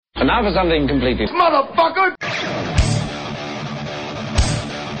Now for something completely... Motherfucker!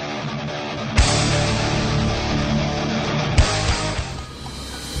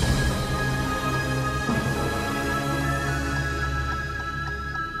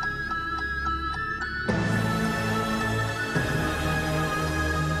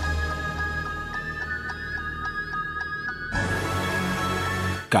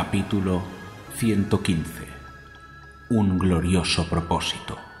 Capítulo 115. Un glorioso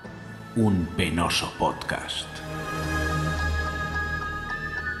propósito. Un penoso podcast.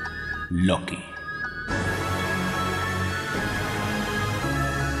 Loki.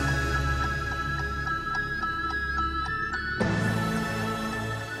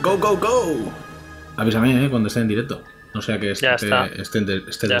 ¡Go, go, go! Avísame, cuando esté en directo. No sea que esté desnudo.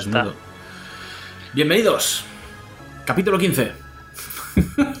 Está. Bienvenidos. Capítulo 15.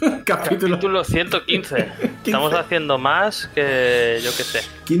 Capítulo 115. Estamos haciendo más que yo qué sé.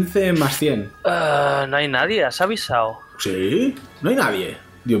 15 más 100. No hay nadie, ¿has avisado? ¿Sí? No hay nadie.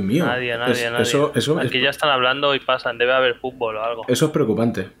 Dios mío. Nadie. Eso Aquí ya están hablando y pasan, debe haber fútbol o algo. Eso es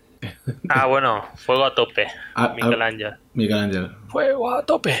preocupante. Bueno, fuego a tope. Miguel Ángel. Fuego a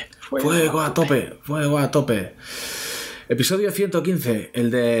tope. Fuego a tope. Episodio 115,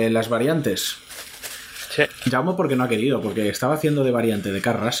 el de las variantes. Sí. Llamo porque no ha querido, porque estaba haciendo de variante de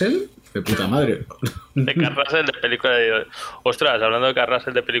Carl Russell, de puta madre. De Carl Russell de película de oeste. Ostras, hablando de Carl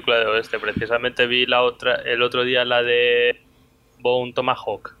Russell de película de oeste, precisamente vi el otro día la de Bone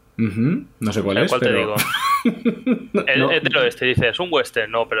Tomahawk. No sé cuál es, ¿Cuál pero... te digo? Es del oeste, dice, es un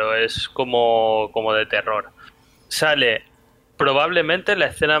western, no, pero es como de terror. Sale probablemente la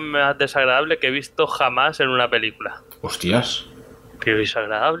escena más desagradable que he visto jamás en una película. Hostias. Pero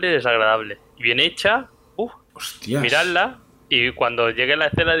desagradable. Bien hecha, Hostias. miradla y cuando llegue la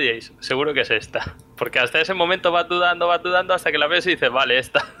escena diréis, seguro que es esta. Porque hasta ese momento vas dudando hasta que la ves y dices, vale,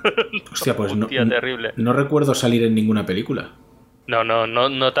 esta. Hostia, pues Hostia, terrible. No recuerdo salir en ninguna película.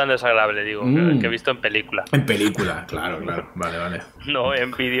 No tan desagradable, digo, que he visto en película. En película, claro. Vale. No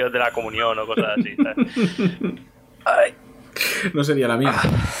en vídeos de la comunión o cosas así, ¿sabes? Ay. No sería la mía.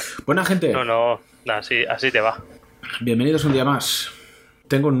 Buena gente. No, así te va. Bienvenidos un día más.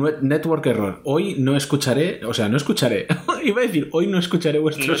 Tengo un network error. Hoy no escucharé. Iba a decir, hoy no escucharé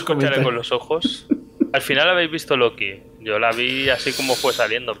vuestros comentarios. Con los ojos. Al final habéis visto Loki. Yo la vi así como fue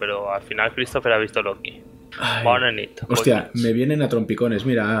saliendo, pero al final Christopher ha visto Loki. Hostia, me vienen a trompicones.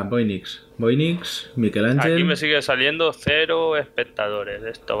 Mira, Voynix, Michelangelo. Aquí me sigue saliendo 0 espectadores.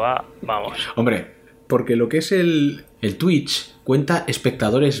 Esto va, vamos. Hombre, porque lo que es el Twitch cuenta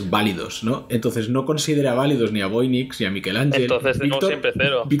espectadores válidos, ¿no? Entonces no considera válidos ni a Voynix ni a Michelangelo. Entonces tenemos siempre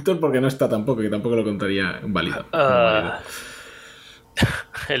 0. Víctor porque no está tampoco, que tampoco lo contaría válido.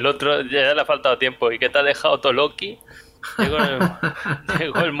 El otro ya le ha faltado tiempo. ¿Y qué te ha dejado todo Loki?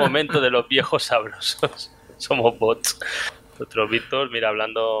 Llegó el momento de los viejos sabrosos. Somos bots. Otro Víctor, mira,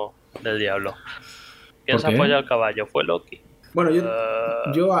 hablando del diablo. ¿Quién se ha apoyado al caballo? ¿Fue Loki? Bueno,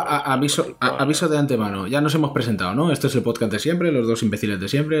 yo aviso de antemano. Ya nos hemos presentado, ¿no? Esto es el podcast de siempre, los dos imbéciles de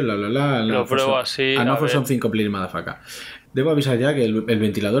siempre, Lo pruebo así. No for something completely motherfucker. Debo avisar ya que el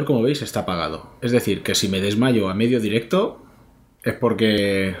ventilador, como veis, está apagado. Es decir, que si me desmayo a medio directo es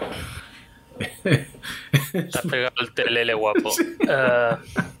porque... Te has pegado el telele guapo. Sí.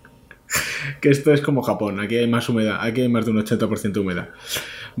 Que esto es como Japón. Aquí hay más humedad. Aquí hay más de un 80% de humedad.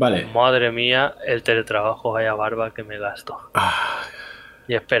 Vale. Madre mía, el teletrabajo, vaya barba que me gasto.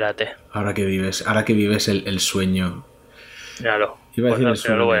 Y espérate. Ahora que vives el sueño. Míralo. Iba a decir el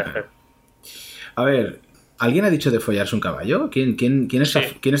sueño. Lo voy a hacer. A ver, ¿alguien ha dicho de follarse un caballo? ¿Quién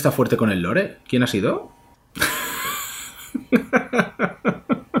está fuerte con el lore? ¿Quién ha sido?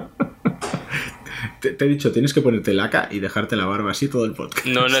 Te he dicho, tienes que ponerte laca y dejarte la barba así todo el podcast.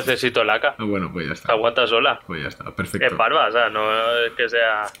 No necesito laca. Bueno, pues ya está. Se aguanta sola. Pues ya está, perfecto. Es barba, o sea, no es que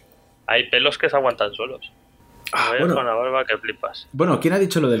sea... Hay pelos que se aguantan solos. Bueno. Con la barba que flipas. Bueno, ¿quién ha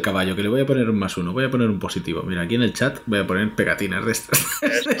dicho lo del caballo? Que le voy a poner un +1. Voy a poner un positivo. Mira, aquí en el chat voy a poner pegatinas de estas.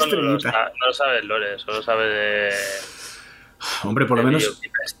 Esto no lo sabe Lore, solo sabe de... Hombre, por lo menos...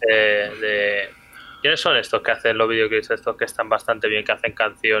 ¿Quiénes son estos que hacen los videoclips estos que están bastante bien, que hacen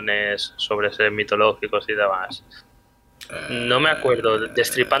canciones sobre seres mitológicos y demás? No me acuerdo.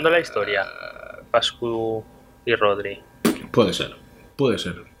 Destripando la historia. Pascu y Rodri. Puede ser.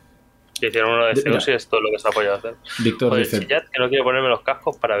 Que hicieron uno de Zeus y esto es lo que se ha apoyado a hacer. Víctor dice... Chillat, que no quiero ponerme los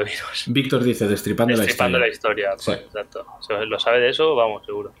cascos para bebiros. Víctor dice, destripando la historia. Sí. Pues, exacto. ¿Lo sabe de eso? Vamos,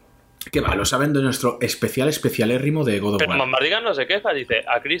 seguro. ¿Qué va? Lo saben de nuestro especialérrimo de God of War. Pero Mammardigan no se queja, dice,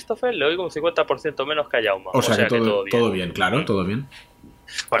 a Christopher le oigo un 50% menos que a Jaume. O sea que todo bien, claro, todo bien.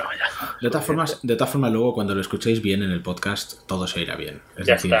 Bueno, ya. De todas formas, luego cuando lo escuchéis bien en el podcast, todo se irá bien. Es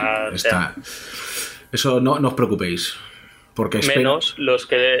Ya decir, está. Eso no os preocupéis. Porque Menos los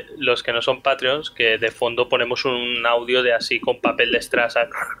que no son Patreons, que de fondo ponemos un audio de así con papel de estraza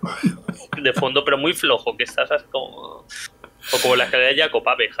de fondo, pero muy flojo, que estás así como... O como la escalera de Jacob,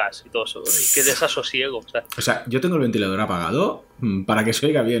 abejas y todo eso. Y qué desasosiego. O sea, yo tengo el ventilador apagado para que se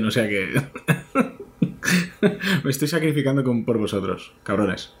oiga bien, o sea que... Me estoy sacrificando por vosotros,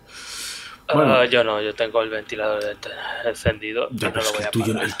 cabrones. Bueno, yo no, yo tengo el ventilador encendido. Ya, y pero no es lo que voy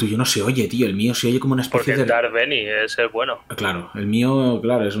a apagar. el tuyo no se oye, tío. El mío se oye como una especie Porque el de... Darth Benny es el bueno. Claro, el mío,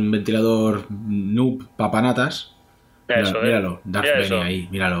 claro, es un ventilador noob papanatas. Eso, Míralo, Darth Mira Benny eso. ahí,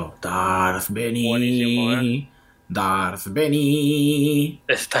 míralo. Darth Benny. Buenísimo, ¿eh? Darth Benny.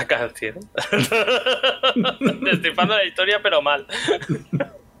 Esta canción. Destripando la historia, pero mal.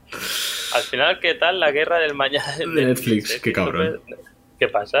 Al final, ¿qué tal la guerra del mañana De Netflix, qué cabrón. ¿Qué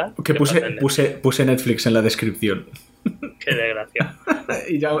pasa? Que ¿Qué pasa en Netflix? puse Netflix en la descripción. Qué desgracia.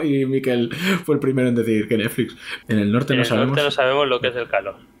 y Miquel fue el primero en decir que Netflix. En el norte En no el sabemos. norte no sabemos lo que es el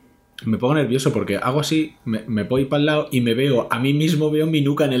calor. Me pongo nervioso porque hago así, me voy para el lado y me veo a mí mismo, veo mi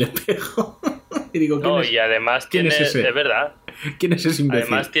nuca en el espejo. Y digo, No, y además ¿quién es tienes, ese? es verdad, ¿Quién es ese imbécil?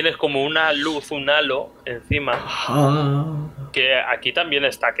 además tienes como una luz, un halo encima, Ah. que aquí también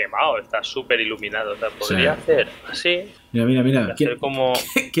está quemado, está súper iluminado. O sea, podría Sí. hacer así, Mira. hacer ¿Quién, como...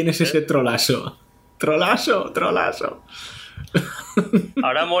 ¿quién es ese trolazo? Trolazo.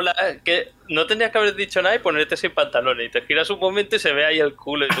 Ahora mola que no tendrías que haber dicho nada y ponerte sin pantalones y te giras un momento y se ve ahí el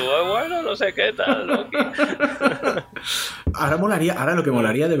culo y tú, bueno, no sé qué tal, Loki. Ahora lo que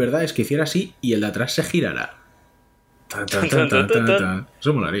molaría de verdad es que hiciera así y el de atrás se girara. Tan.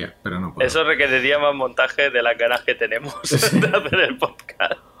 Eso molaría, pero no puedo. Eso requeriría más montaje de las ganas que tenemos de hacer el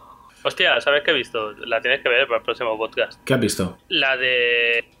podcast. Hostia, ¿sabes qué he visto? La tienes que ver para el próximo podcast. ¿Qué has visto? La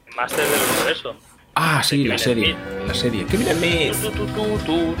de Master del Universo. Ah, sí, la serie. La serie. ¿Qué mira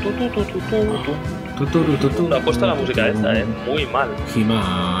No ha puesto la música esta, muy mal.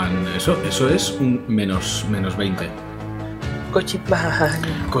 He-Man. Eso es un menos 20.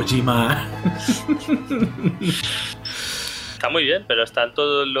 Kojima. Está muy bien, pero están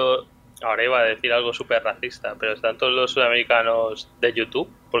todos los... Ahora iba a decir algo súper racista, pero están todos los sudamericanos de YouTube,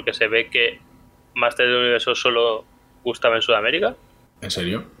 porque se ve que Master del Universo solo gustaba en Sudamérica, ¿En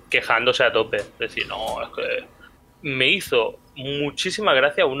serio? quejándose a tope. Decir, no, es que me hizo muchísima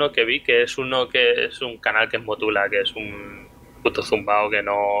gracia uno que vi, que es un canal que es Motula, que es un puto zumbao que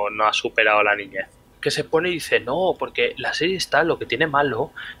no ha superado la niñez. Que se pone y dice, no, porque la serie está, lo que tiene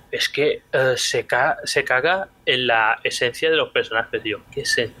malo es que se caga en la esencia de los personajes. Yo, ¿qué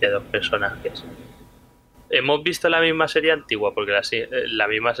esencia de los personajes? Hemos visto la misma serie antigua, porque la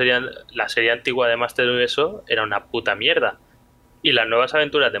serie antigua de Master del Universo era una puta mierda. Y las nuevas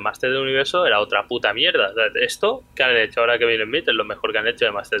aventuras de Master del Universo era otra puta mierda. O sea, esto que han hecho ahora que viene Meet es lo mejor que han hecho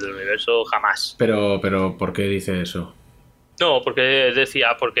de Master del Universo jamás. Pero, ¿por qué dice eso? No, porque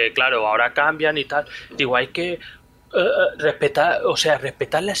decía, porque claro, ahora cambian y tal. Digo, hay que respetar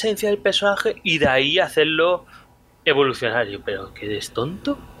la esencia del personaje y de ahí hacerlo evolucionario. Pero que eres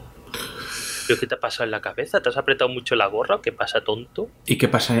tonto. ¿Pero qué te ha pasado en la cabeza? ¿Te has apretado mucho la gorra? ¿Qué pasa, tonto? ¿Y qué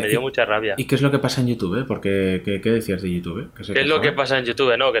pasa? Me dio mucha rabia. ¿Y qué es lo que pasa en YouTube? Porque, ¿qué decías de YouTube? ¿Qué es lo que pasa en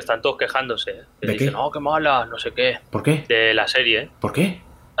YouTube? No, que están todos quejándose. Que ¿De dicen, qué? no, qué mala, no sé qué. ¿Por qué? De la serie. ¿Por qué?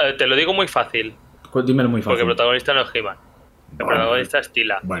 Te lo digo muy fácil. Dímelo muy fácil. Porque el protagonista no es He-Man. El protagonista es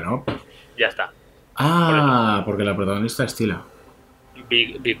Tila. Bueno. Ya está. Ah, porque la protagonista es Tila.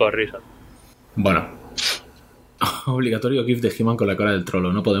 Big Reason. Bueno. Obligatorio GIF de He-Man con la cara del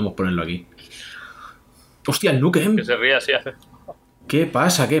trolo. No podemos ponerlo aquí. ¡Hostia, el Nukem! Que se ríe así. ¿Qué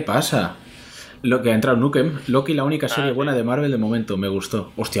pasa? Lo que ha entrado Nukem. Loki, la única serie buena de Marvel de momento. Me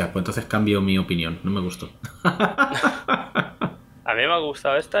gustó. Hostia, pues entonces cambio mi opinión. No me gustó. A mí me ha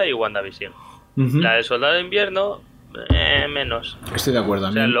gustado esta y WandaVision. Uh-huh. La de Soldado de Invierno, menos. Estoy de acuerdo.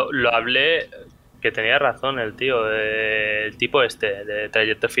 O sea, lo hablé, que tenía razón el tío, el tipo de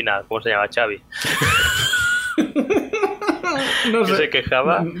Trayecto Final, ¿cómo se llama? Xavi. No Que sé. se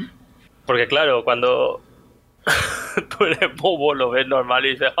quejaba. Porque claro, cuando tú eres bobo, lo ves normal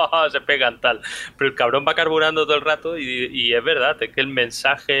y dices, ¡ah, se pegan tal! Pero el cabrón va carburando todo el rato y es verdad, es que el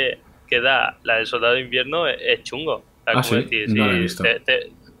mensaje que da la del Soldado de Invierno es chungo. O sea, como ¿sí? decir, No lo he sí, visto.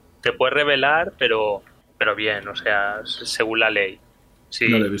 te puedes rebelar, pero bien, o sea, según la ley. Sí,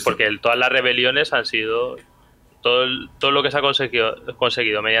 No lo he visto. porque todas las rebeliones han sido... Todo lo que se ha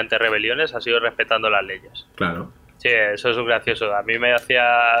conseguido mediante rebeliones ha sido respetando las leyes. Claro. Sí, eso es gracioso. A mí me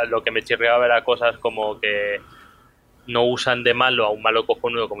hacía... Lo que me chirreaba era cosas como que no usan de malo a un malo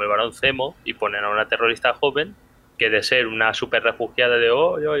cojonudo como el Barón Zemo y ponen a una terrorista joven que de ser una super refugiada de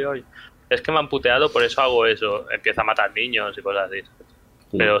hoy, es que me han puteado, por eso hago eso. Empieza a matar niños y cosas así.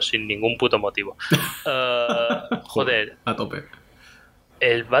 Pero sin ningún puto motivo. Joder. A tope.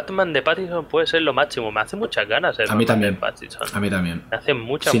 El Batman de Pattinson puede ser lo máximo. Me hace muchas ganas el A mí Batman también. de Pattinson. A mí también. Me hace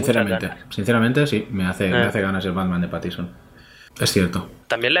muchas ganas. Sinceramente, sí. Me hace ganas el Batman de Pattinson. Es cierto.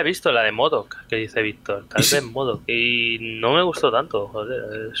 También la he visto, la de M.O.D.O.K., que dice Víctor. Tal vez M.O.D.O.K. Y no me gustó tanto.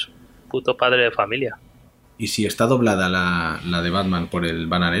 Joder, es un puto padre de familia. Y si está doblada la de Batman por el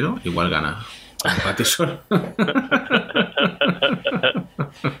bananero, igual gana Pattinson.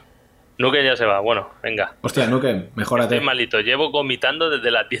 Nukem ya se va, bueno, venga. Hostia, Nukem, mejórate. Estoy malito, llevo vomitando desde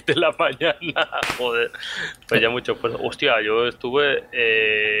las 10 de la mañana. Joder, pues ya mucho. Pues, hostia, yo estuve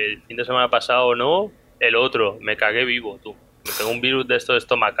el fin de semana pasado, ¿no? El otro, me cagué vivo, tú. Me pegó un virus de esto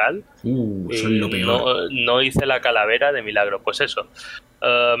estomacal. Soy lo peor. No hice la calavera de milagro. Pues eso.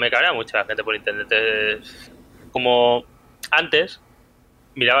 Me cabrea mucho la gente por internet. Como antes,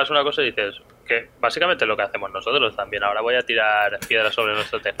 mirabas una cosa y dices que básicamente es lo que hacemos nosotros también. Ahora voy a tirar piedras sobre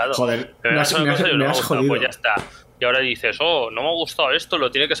nuestro tejado. Joder, me has jodido. Pues ya está. Y ahora dices, no me ha gustado esto,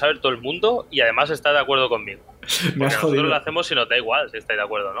 lo tiene que saber todo el mundo y además está de acuerdo conmigo. Me has nosotros lo hacemos y nos da igual si estáis de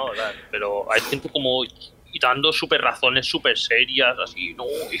acuerdo o no. ¿Verdad? Pero hay gente como dando súper razones súper serias, así, no,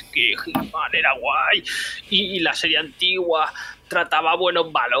 es que He-Man era guay y la serie antigua trataba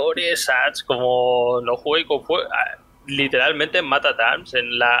buenos valores, ¿sabes? Como no jugué con literalmente en Matatams,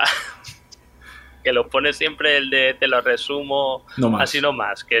 en la que lo pone siempre el de te lo resumo, no más. Así no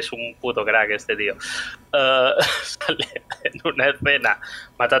más, que es un puto crack este tío. Sale en una escena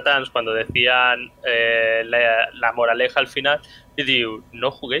Matatams cuando decían la moraleja al final y digo,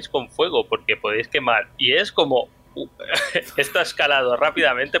 no juguéis con fuego porque podéis quemar, y es como esto ha escalado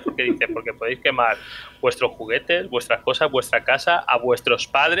rápidamente porque podéis quemar vuestros juguetes, vuestras cosas, vuestra casa, a vuestros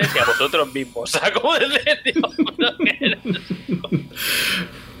padres y a vosotros mismos. O sea, como de serio.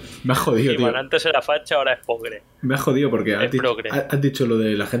 Me has jodido, tío. Antes era facha, ahora es pobre. Me has jodido porque has dicho lo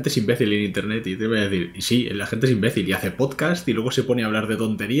de la gente es imbécil en internet y te voy a decir, y sí, la gente es imbécil y hace podcast y luego se pone a hablar de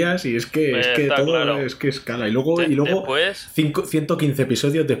tonterías y es que todo claro. Es que escala. Y luego después, 115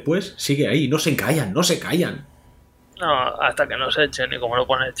 episodios después sigue ahí, no se callan. No, hasta que no se echen y como lo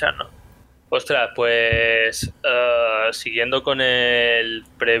ponen a echar, ¿no? Ostras, pues siguiendo con el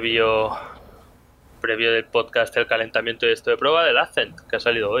previo del podcast, el calentamiento de esto de prueba del Ascent, que ha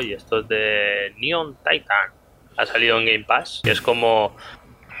salido hoy. Esto es de Neon Titan. Ha salido en Game Pass, que es como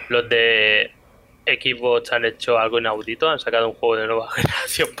los de Xbox han hecho algo inaudito, han sacado un juego de nueva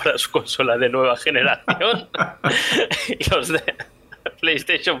generación para su consola de nueva generación. Y los de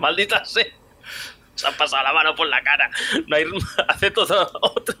PlayStation, maldita sea, se han pasado la mano por la cara. No hay, hace todo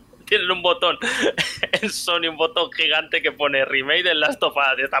otro. Tienen un botón en Sony, un botón gigante que pone remake de Last of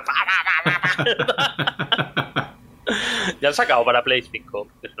Us y está ya han sacado para Play 5,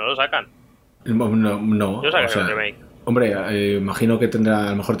 que si no lo sacan. No. Yo sacaré un remake. Hombre, imagino que tendrá, a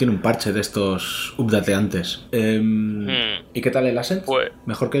lo mejor tiene un parche de estos updateantes. ¿Y qué tal el Ascent? Pues,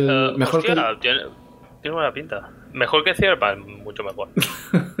 mejor que el... Tiene buena pinta. Mejor que Cyberpunk, mucho mejor.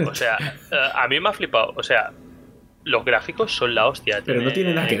 O sea, a mí me ha flipado. O sea, los gráficos son la hostia. Pero no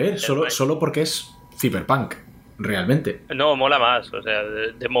tiene nada que ver, solo porque es Cyberpunk, realmente. No, mola más. O sea,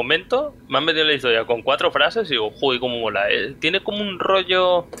 de momento me han metido en la historia con 4 frases y digo, joder, cómo mola. Tiene como un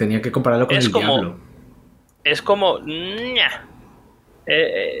rollo... Tenía que compararlo con el Diablo. Es como...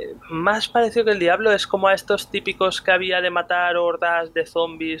 más parecido que el Diablo, es como a estos típicos que había de matar hordas de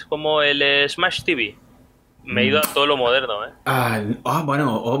zombies, como el Smash TV. Me he ido a todo lo moderno,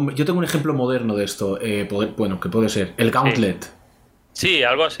 bueno, yo tengo un ejemplo moderno de esto. Que puede ser el Gauntlet. Sí,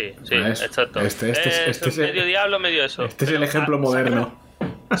 algo así, sí, exacto. Este es medio Diablo, medio eso. Este es el ejemplo moderno.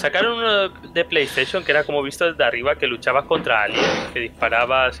 Sacaron uno de PlayStation que era como visto desde arriba, que luchabas contra aliens, que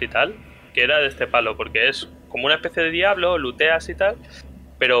disparabas y tal, que era de este palo, porque es como una especie de Diablo, looteas y tal,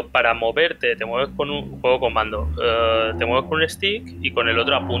 pero para moverte te mueves con un juego con mando, te mueves con un stick y con el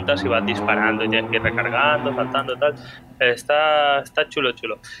otro apuntas y vas disparando y tienes que ir recargando, saltando y tal. Está chulo.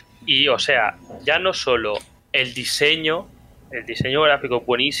 Y o sea, ya no solo el diseño gráfico es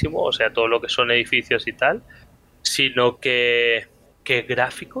buenísimo, o sea, todo lo que son edificios y tal, sino que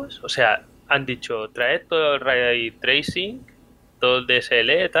gráficos, o sea, han dicho, traed todo el ray tracing, todo el DSL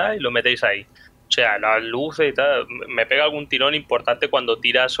y tal, y lo metéis ahí. O sea, las luces y tal, me pega algún tirón importante cuando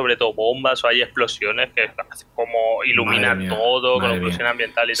tiras sobre todo bombas o hay explosiones que hace como iluminar todo con explosión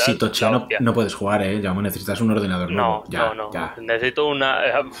ambiental y tal. Si Tocha no puedes jugar, ya necesitas un ordenador nuevo. No. Necesito una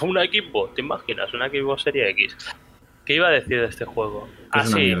Xbox, ¿te imaginas? Una Xbox Series X. ¿Qué iba a decir de este juego? Es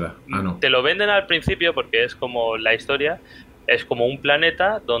una mierda. Te lo venden al principio porque es como la historia, es como un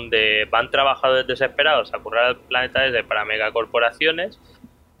planeta donde van trabajadores desesperados a currar al planeta desde para megacorporaciones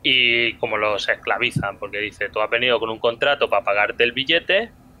y como los esclavizan, porque dice, tú has venido con un contrato para pagarte el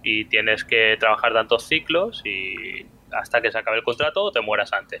billete y tienes que trabajar tantos ciclos y hasta que se acabe el contrato o te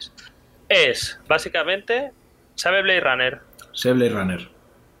mueras antes. Es, básicamente, ¿sabe Blade Runner? Sé Blade Runner.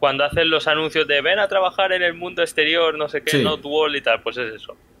 Cuando hacen los anuncios de ven a trabajar en el mundo exterior, no sé qué, Sí. Not World y tal, pues es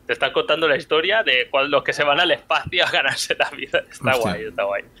eso. Te están contando la historia de los que se van al espacio a ganarse la vida. Está Hostia. guay, está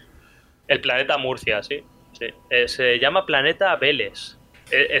guay. El planeta Murcia, sí. Se llama Planeta Veles.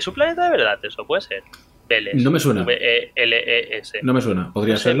 ¿Es un planeta de verdad eso? Puede ser. Veles. No me suena. V-E-L-E-S. No me suena,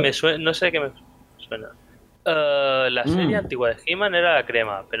 podría No sé, serlo. no sé qué me suena. La serie antigua de He-Man era la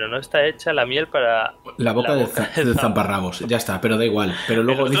crema, pero no está hecha la miel para La boca de zamparrabos, ya está, pero da igual. Pero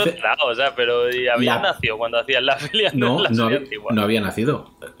luego el otro dice... trago, o sea, pero había nacido cuando hacían la peli No, la no, serie había, antigua. no había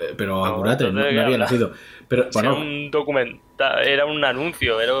nacido. Pero No, apúrate, no, entonces, no había habla. nacido. Pero Era bueno, un documental, era un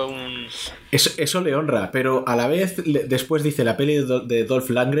anuncio, era un... eso le honra, pero a la vez después dice la peli de Dolph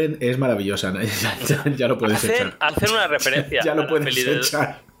Lundgren es maravillosa. Ya lo puedes echar. Hacen una referencia Ya a lo la puedes peli de...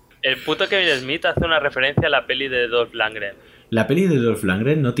 echar. El puto Kevin Smith hace una referencia a la peli de Dolph Lundgren. La peli de Dolph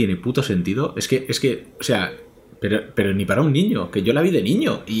Lundgren no tiene puto sentido. Es que, o sea, pero ni para un niño, que yo la vi de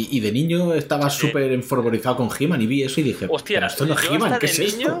niño. Y de niño estaba súper enfervorizado con He-Man y vi eso y dije, Hostia, pero esto no es yo He-Man, hasta ¿qué de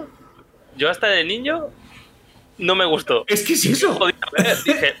es niño, esto? Yo hasta de niño no me gustó. Es que es eso. Joder,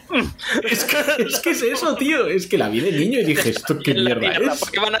 dije, Es que es eso, tío. Es que la vi de niño y dije, ¿esto qué en la mierda tierra, es?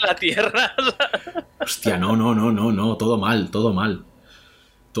 ¿por qué van a la Tierra? Hostia, no. Todo mal. Todo mal.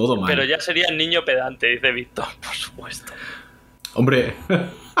 Pero ya sería el niño pedante, dice Víctor, por supuesto. Hombre.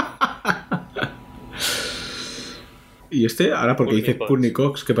 ¿Y este? Ahora porque Courtney dice Cox. Courtney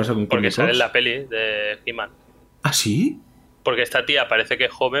Cox, ¿qué pasa con Courtney Porque sale Cox? en la peli de He-Man. ¿Ah, sí? Porque esta tía parece que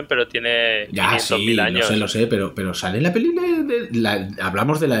es joven, pero tiene Ya, 500.000 sí, años. lo sé, pero sale en la peli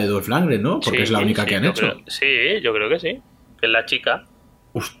hablamos de la de Dolph Lundgren, ¿no? Porque Sí, es la única que han yo hecho. Sí, yo creo que sí. Que es la chica.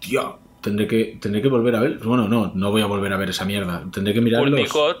 Hostia, tendré que volver a ver. Bueno, no voy a volver a ver esa mierda. Tendré que mirar Courtney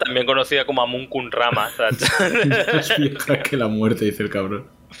los... Cox, también conocida como Amun Kun Rama. Más vieja que la muerte, dice el cabrón.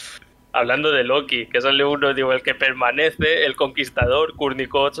 Hablando de Loki, que sale uno, digo, el que permanece, el conquistador, Courtney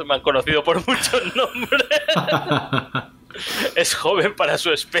Cox, me han conocido por muchos nombres. Es joven para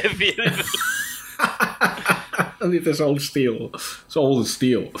su especie. Dice Soul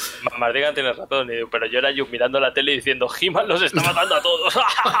Steel. Mardigan tiene razón, pero yo era Yuk mirando la tele diciendo He-Man los está matando a todos.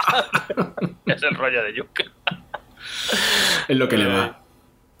 Es el rollo de Yuk. Es lo que le va.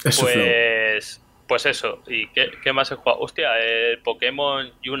 Es su flow. Pues eso. ¿Y qué más he jugado? Hostia, el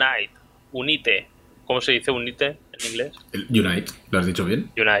Pokémon Unite. ¿Cómo se dice Unite en inglés? El Unite, ¿lo has dicho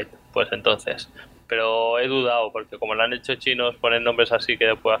bien? Unite, pues entonces. Pero he dudado, porque como lo han hecho chinos, ponen nombres así que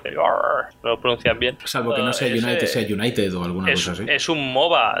después hacen... No lo pronuncian bien. Salvo que no sea Unite, sea United o alguna cosa así. Es un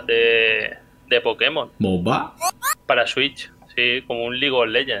MOBA de Pokémon. ¿MOBA? Para Switch, sí, como un League of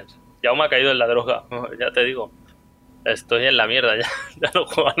Legends. Ya me ha caído en la droga, ya te digo. Estoy en la mierda, ya no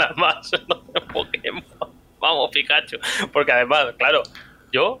juego nada más en Pokémon. Vamos, Pikachu. Porque además, claro,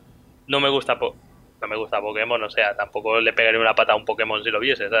 yo no me gusta Pokémon, o sea, tampoco le pegaría una pata a un Pokémon si lo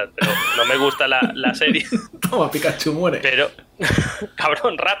viese, ¿sabes? Pero no me gusta la serie. Toma, Pikachu muere. Pero,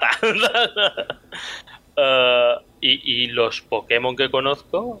 cabrón, rata. Y los Pokémon que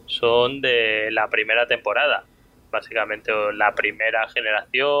conozco son de la primera temporada. Básicamente, o la primera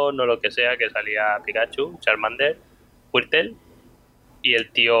generación o lo que sea, que salía Pikachu, Charmander, Squirtle y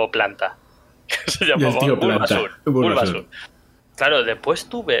el tío Planta. Que se llamaba Bulbasaur. Claro, después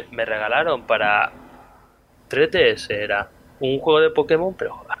me regalaron para 3DS, era un juego de Pokémon,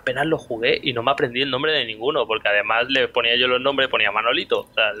 pero apenas lo jugué y no me aprendí el nombre de ninguno, porque además le ponía yo los nombres, ponía Manolito,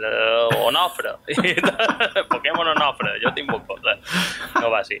 o sea, Onofre, Pokémon Onofre, yo te invoco, o sea, no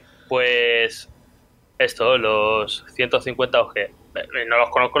va así. Pues esto, los 150 OG, no los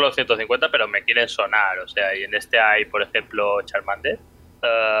conozco los 150, pero me quieren sonar, o sea, y en este hay, por ejemplo, Charmander,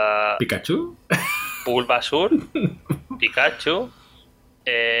 ¿Pikachu? Bulbasaur, Pikachu,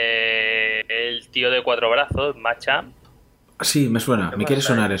 el tío de 4 brazos, Machamp. Sí, me suena, me quiere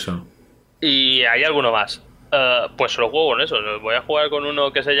sonar eso. Y hay alguno más. Pues lo juego con eso. Voy a jugar con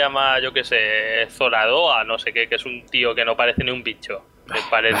uno que se llama, yo qué sé, Zoradoa, no sé qué, que es un tío que no parece ni un bicho. Me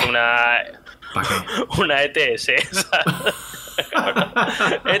parece una ETS.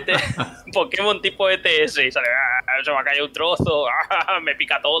 Pokémon tipo ETS. Y sale, se me ha caído un trozo, me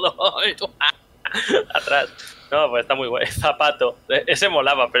pica todo. Atrás. No, pues está muy guay. Zapato. Ese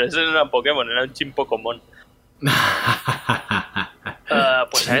molaba, pero ese no era un Pokémon, era un Chimpocomon.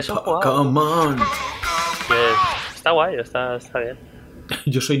 Pues a eso. Pokémon. Está guay, está bien.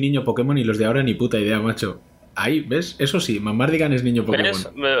 Yo soy niño Pokémon y los de ahora ni puta idea, macho. Ahí, ¿ves? Eso sí, Mamardigan es niño Pokémon. ¿Ves?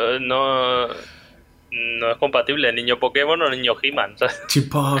 No es compatible, niño Pokémon o niño He-Man.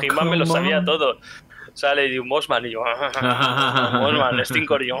 He-Man me lo sabía todo. Sale de un Mossman y yo... Mossman,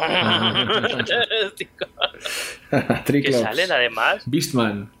 Stinkor y yo... Que salen además...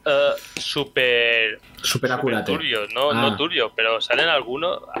 Beastman. Súper acurate. Turbios, no turbios, pero salen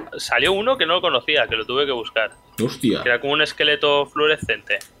algunos... Salió uno que no lo conocía, que lo tuve que buscar. Hostia. Que era como un esqueleto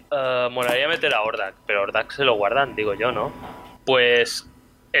fluorescente. Molaría meter a Hordak, pero Hordak se lo guardan, digo yo, ¿no? Pues...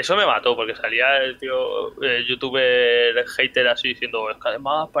 Eso me mató, porque salía el tío youtuber hater así diciendo, es que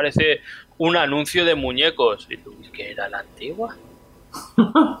además parece un anuncio de muñecos. Y tú, ¿qué era la antigua?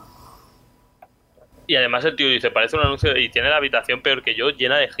 Y además el tío dice, parece un anuncio y tiene la habitación peor que yo,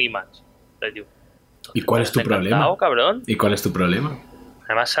 llena de He-Mans. ¿Y cuál es tu problema? Cabrón? ¿Y cuál es tu problema?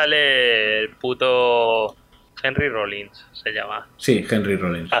 Además sale el puto Henry Rollins, se llama. Sí, Henry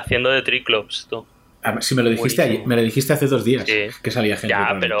Rollins. Haciendo de Triclops, tú. Si me lo dijiste ayer, me lo dijiste hace 2 días, sí, que salía Henry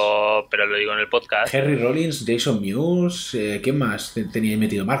Rollins. Ya, pero lo digo en el podcast. Henry Rollins, Jason Mewes, ¿quién más tenía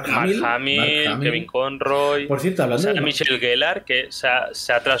metido? Mark Hamill, Kevin Conroy. Por cierto, hablando de Michelle Gellar, que se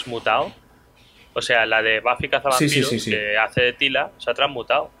ha transmutado. O sea, la de Buffy Cazavampiros, sí. Que hace de Tila, se ha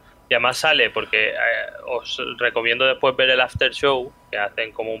transmutado. Y además sale, porque os recomiendo después ver el After Show, que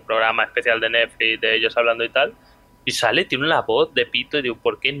hacen como un programa especial de Netflix de ellos hablando y tal. Y sale, tiene una voz de pito y digo,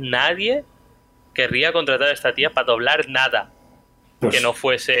 ¿por qué nadie querría contratar a esta tía para doblar nada que no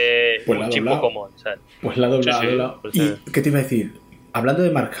fuese un chico común? ¿Sabes? Pues la dobla. ¿Y qué te iba a decir? Hablando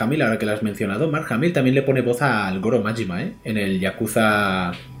de Mark Hamill, ahora que lo has mencionado, Mark Hamill también le pone voz al Goro Majima, en el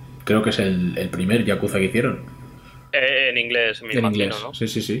Yakuza, creo que es el primer Yakuza que hicieron. En inglés, me imagino, ¿no?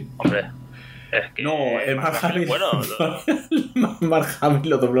 Sí. Hombre, es que... No, el Mark Hamill... Bueno, Mark Hamill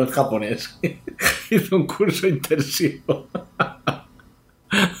lo dobló en japonés. Hizo un curso intensivo.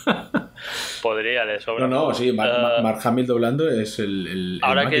 Podría, de sobra. No, sí, Mark Hamill doblando es el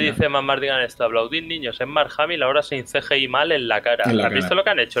ahora máquina. Que dice Mamardigan está aplaudid, niños, es Mark Hamill ahora sin CGI mal en la cara. ¿Has visto lo que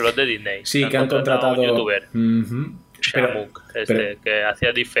han hecho los de Disney? Sí, que han contratado un youtuber, Shamuk, que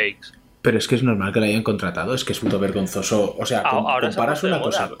hacía deepfakes. Pero es que es normal que la hayan contratado, es que es puto vergonzoso. O sea, comparas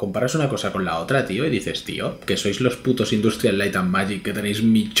una cosa con la otra, tío, y dices, tío, que sois los putos Industrial Light and Magic, que tenéis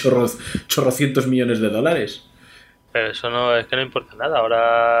chorrocientos millones de dólares. Pero eso no, es que no importa nada.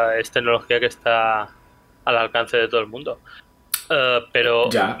 Ahora es tecnología que está al alcance de todo el mundo. Pero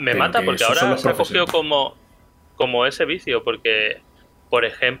me mata porque ahora se ha cogido como ese vicio. Porque, por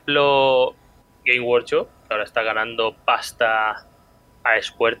ejemplo, Game Workshop, que ahora está ganando pasta a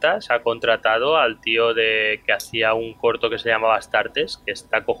expuertas, ha contratado al tío que hacía un corto que se llamaba Astartes, que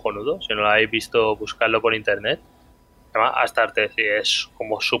está cojonudo. Si no lo habéis visto, buscarlo por internet. Se llama Astartes y es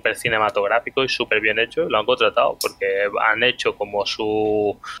como súper cinematográfico y súper bien hecho. Lo han contratado porque han hecho como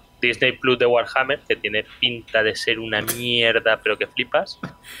su Disney Plus de Warhammer, que tiene pinta de ser una mierda, pero que flipas.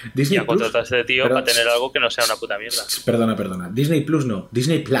 Disney y han contratado a este tío para tener algo que no sea una puta mierda. Perdona. Disney Plus no,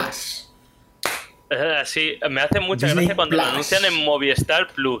 Disney Plus. Sí, me hace mucha gracia cuando lo anuncian en Movistar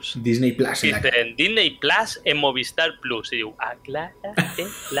Plus. Disney Plus. Dicen Disney Plus en Movistar Plus. Y digo, aclárate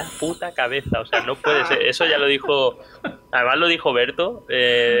la puta cabeza. O sea, no puede ser. Eso ya lo dijo. Además lo dijo Berto,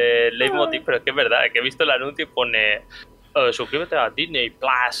 Leitmotiv, pero es que es verdad, que he visto el anuncio y pone suscríbete a Disney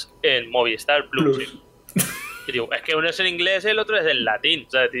Plus en Movistar Plus. Y digo, es que uno es en inglés y el otro es en latín.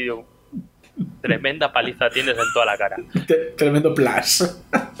 O sea, tío, tremenda paliza tienes en toda la cara. Tremendo Plus.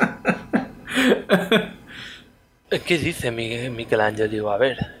 ¿Qué dice Michelangelo? Digo, a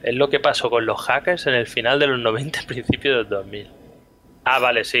ver, es lo que pasó con los hackers en el final de los 90, principio de los 2000. Ah,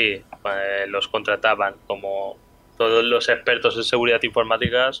 vale, sí, los contrataban como todos los expertos en seguridad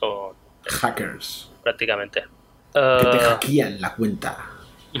informática son hackers. Prácticamente. Que te hackean la cuenta.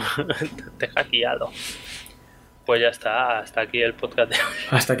 Te he hackeado. Pues ya está, hasta aquí el podcast de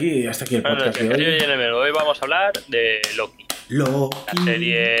hoy. Hasta aquí el podcast de hoy. Hoy vamos a hablar de Loki. La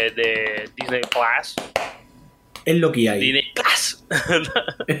serie de Disney Plus. Es lo que hay. Disney Plus.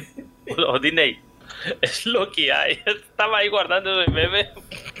 O Disney. Es lo que hay. Estaba ahí guardando el meme.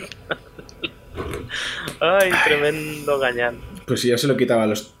 Ay, tremendo gañán. Pues si ya se lo quitaba a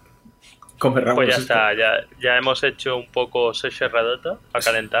los comerramos. Pues ya está, ya hemos hecho un poco Session Radota para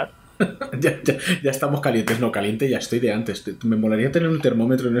calentar. ya estamos calientes, no, caliente ya estoy de antes. Me molaría tener un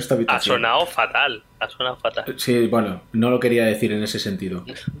termómetro en esta habitación. Ha sonado fatal. Sí, bueno, no lo quería decir en ese sentido.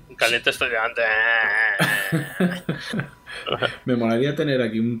 Caliente estoy de antes. Me molaría tener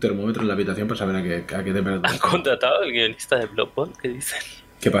aquí un termómetro en la habitación para saber a qué temperatura. ¿Han contratado al guionista de Bloodborne? ¿Qué dicen?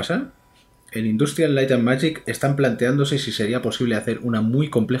 ¿Qué pasa? En Industrial Light and Magic están planteándose si sería posible hacer una muy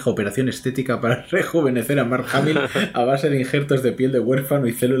compleja operación estética para rejuvenecer a Mark Hamill a base de injertos de piel de huérfano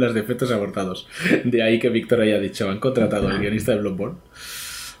y células de fetos abortados. De ahí que Víctor haya dicho, han contratado al guionista de Bloodborne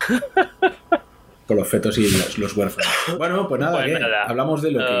por los fetos y los huérfanos. Bueno, pues nada, ¿qué? Hablamos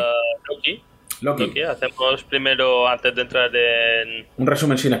de Loki. Loki. Hacemos primero, antes de entrar en... un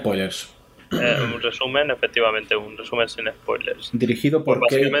resumen sin spoilers. Un resumen, efectivamente, un resumen sin spoilers. Dirigido por...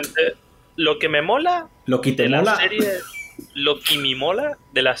 Pues básicamente, lo que me mola Loki te mola. Lo que me mola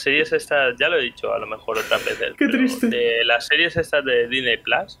de las series estas, ya lo he dicho a lo mejor otras veces. Qué triste. De las series estas de Disney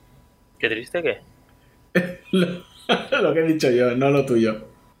Plus. ¿Qué triste qué? Lo que he dicho yo, no lo tuyo.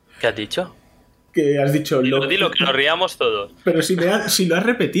 ¿Qué has dicho? Que has dicho Dilo, que nos riamos todos. Pero si lo has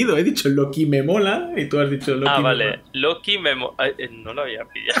repetido, he dicho Loki me mola y tú has dicho Loki me vale. mola. Loki me mola. No lo había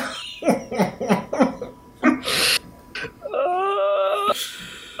pillado.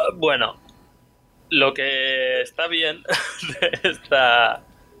 Bueno, lo que está bien está...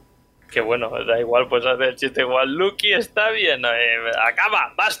 Que bueno, da igual, pues hacer el chiste igual. Loki está bien.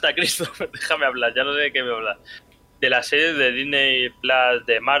 Acaba, basta, Cristo. Déjame hablar, ya no sé de qué me hablas. De la serie de Disney Plus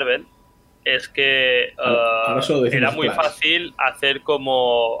de Marvel, es que era muy fácil hacer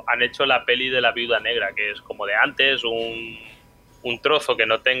como han hecho la peli de la Viuda Negra, que es como de antes, un trozo que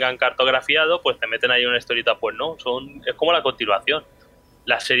no tengan cartografiado, pues te meten ahí una historieta. Pues no, es como la continuación.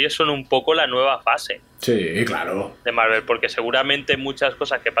 Las series son un poco la nueva fase. Sí, claro. De Marvel, porque seguramente muchas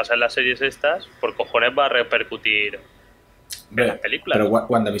cosas que pasan en las series estas, por cojones va a repercutir en las películas. Pero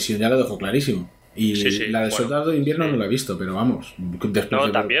WandaVision ya lo dejó clarísimo. Y sí, la de Soldado de Invierno no la he visto, pero vamos.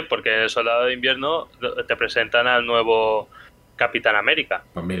 También, porque en el Soldado de Invierno te presentan al nuevo Capitán América.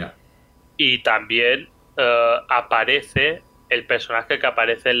 Pues mira. Y también aparece el personaje que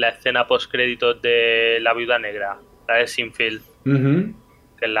aparece en la escena postcréditos de La Viuda Negra, la de Sinfield.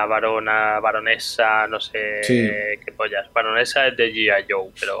 Que es la baronesa, no sé qué pollas. Baronesa es de G.I. Joe,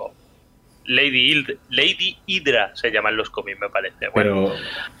 pero Lady Hydra se llama en los cómics, me parece. Pero,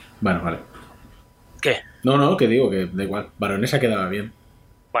 bueno, vale. ¿Qué? No, que digo, que da igual. Baronesa quedaba bien.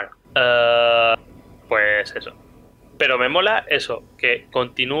 Bueno, pues eso. Pero me mola eso, que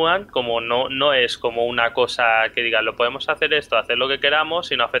continúan como no es como una cosa que digan, lo podemos hacer esto, hacer lo que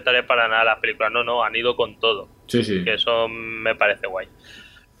queramos y no afectaré para nada a las películas. No, han ido con todo. Sí. Que eso me parece guay.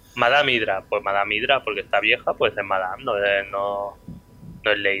 Madame Hydra, pues Madame Hydra, porque está vieja, pues es Madame, no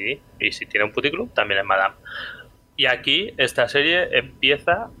es Lady. Y si tiene un puticlub, también es Madame. Y aquí, esta serie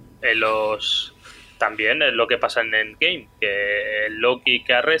empieza también es lo que pasa en Endgame, que el Loki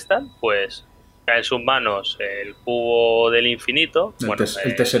que arrestan, pues cae en sus manos el cubo del infinito.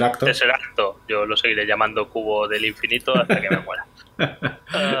 El Tesseracto. Tesseracto, yo lo seguiré llamando cubo del infinito hasta que me muera.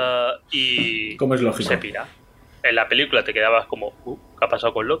 Y como es lógico, se pira. En la película te quedabas como, ¿qué ha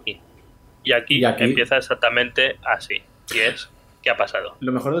pasado con Loki? Y aquí empieza exactamente así. Y es, ¿qué ha pasado?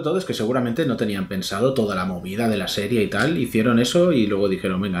 Lo mejor de todo es que seguramente no tenían pensado toda la movida de la serie y tal. Hicieron eso y luego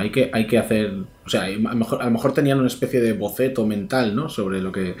dijeron, venga, hay que hacer... O sea, a lo mejor tenían una especie de boceto mental, ¿no? Sobre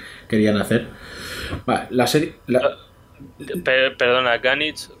lo que querían hacer. Vale, la serie... Perdona,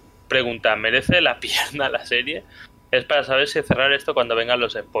 Ganich pregunta, ¿merece la pierna la serie? Es para saber si cerrar esto cuando vengan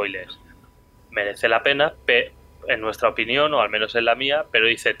los spoilers. Merece la pena, en nuestra opinión, o al menos en la mía, pero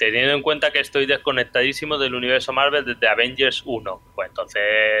dice, teniendo en cuenta que estoy desconectadísimo del universo Marvel desde Avengers 1, pues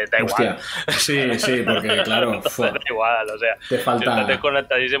entonces da igual. Sí, porque claro, da igual, o sea, te falta... si estás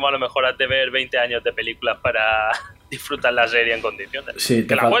desconectadísimo, a lo mejor has de ver 20 años de películas para disfrutar la serie en condiciones. Sí,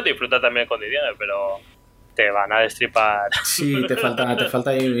 que la puedes disfrutar también en condiciones, pero te van a destripar. Sí, te falta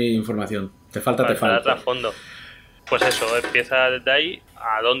ahí información. Te falta. Trasfondo. Pues eso, empieza desde ahí,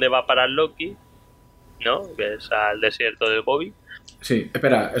 a dónde va a parar Loki, ¿no? Que es al desierto del Gobi. Sí,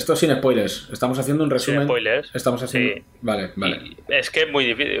 espera, esto sin spoilers. Estamos haciendo un resumen. Sin spoilers. Estamos haciendo... Sí. Vale. Y es que es muy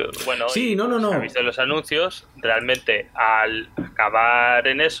difícil. Bueno, sí, no. Si has visto los anuncios, realmente al acabar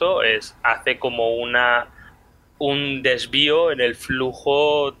en eso hace como un desvío en el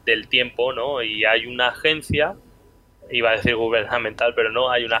flujo del tiempo, ¿no? Y hay una agencia, iba a decir gubernamental, pero no,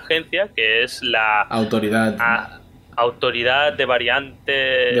 hay una agencia que es la Autoridad de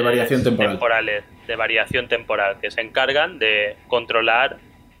Variantes... De variación temporales. De variación temporal, que se encargan de controlar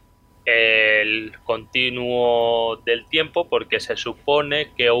el continuo del tiempo, porque se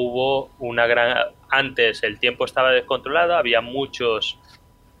supone que hubo antes el tiempo estaba descontrolado, había un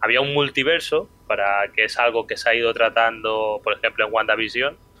multiverso, que es algo que se ha ido tratando, por ejemplo, en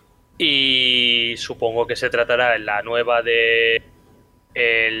WandaVision, y supongo que se tratará en la nueva de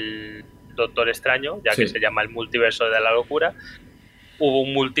el Doctor Extraño, ya que se llama el multiverso de la locura. hubo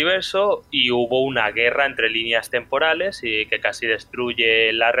un multiverso y hubo una guerra entre líneas temporales y que casi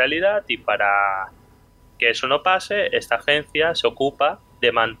destruye la realidad, y para que eso no pase, esta agencia se ocupa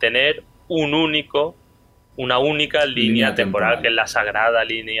de mantener una única línea temporal, que es la sagrada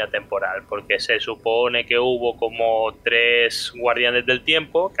línea temporal, porque se supone que hubo como 3 guardianes del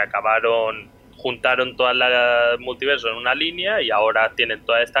tiempo que juntaron todas las multiversos en una línea y ahora tienen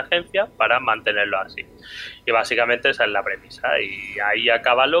toda esta agencia para mantenerlo así. Y básicamente esa es la premisa. Y ahí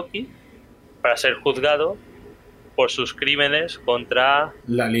acaba Loki para ser juzgado por sus crímenes contra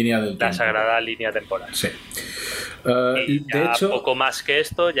la sagrada línea temporal. Sí. Y de hecho, poco más que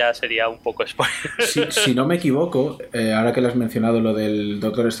esto ya sería un poco spoiler. Si no me equivoco, ahora que le has mencionado lo del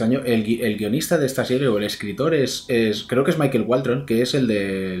Doctor Extraño, el guionista de esta serie o el escritor creo que es Michael Waldron, que es el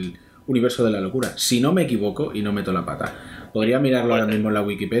del Universo de la Locura, si no me equivoco y no meto la pata. Podría mirarlo ahora mismo en la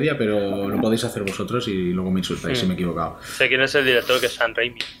Wikipedia, pero lo podéis hacer vosotros y luego me insultáis si me he equivocado. Sé quién es el director, que es Sam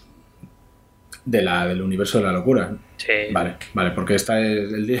Raimi. Del Universo de la Locura. Sí. Vale, porque esta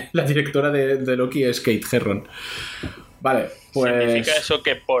es la directora de Loki es Kate Herron. Vale, pues... ¿Significa eso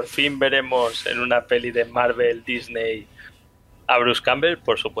que por fin veremos en una peli de Marvel, Disney, a Bruce Campbell?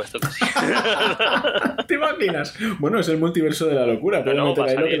 Por supuesto que sí. ¿Te imaginas? Bueno, es el multiverso de la locura. Puede meter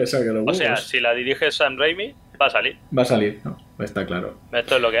ahí lo que le salga los huevos. O sea, si la dirige Sam Raimi, va a salir. Va a salir, no, está claro.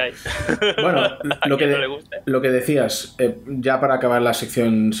 Esto es lo que hay. Bueno, lo que decías, ya para acabar la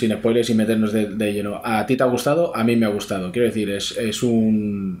sección sin spoilers y meternos de lleno, ¿a ti te ha gustado? A mí me ha gustado. Quiero decir, es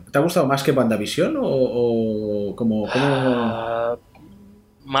un... ¿Te ha gustado más que WandaVision o como...?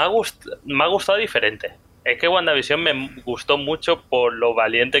 Me ha gustado diferente. Es que WandaVision me gustó mucho por lo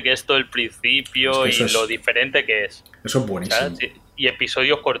valiente que es todo el principio y lo diferente que es. Eso es buenísimo. ¿Sabes? Y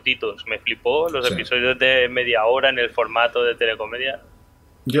episodios cortitos. Me flipó los episodios de media hora en el formato de telecomedia.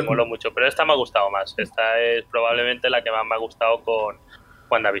 Me moló mucho. Pero esta me ha gustado más. Esta es probablemente la que más me ha gustado con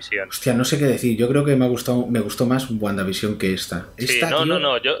WandaVision. Hostia, no sé qué decir. Yo creo que me gustó más WandaVision que esta. Sí,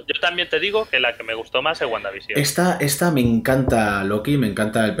 no. Yo también te digo que la que me gustó más es WandaVision. Esta me encanta Loki, me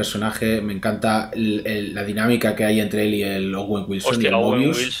encanta el personaje, me encanta la dinámica que hay entre él y el Owen Wilson. Hostia, y el Owen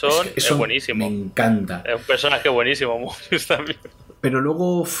Mobius. Wilson es buenísimo. Me encanta. Es un personaje buenísimo, Mobius también. Pero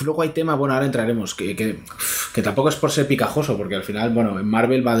luego hay tema, bueno, ahora entraremos, que tampoco es por ser picajoso, porque al final, bueno, en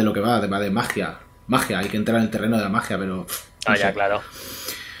Marvel va de lo que va de magia. Magia, hay que entrar en el terreno de la magia, pero... ya, claro.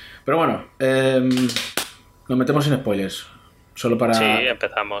 Pero bueno, nos metemos en spoilers. Sí,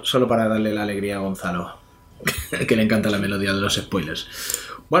 empezamos. Solo para darle la alegría a Gonzalo, que le encanta la melodía de los spoilers.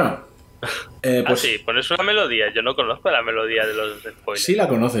 Bueno, pues sí, pones una melodía. Yo no conozco la melodía de los spoilers. Sí la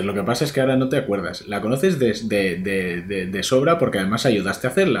conoces, lo que pasa es que ahora no te acuerdas. La conoces de sobra porque además ayudaste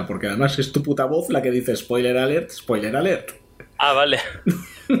a hacerla, porque además es tu puta voz la que dice spoiler alert, spoiler alert. Ah, vale.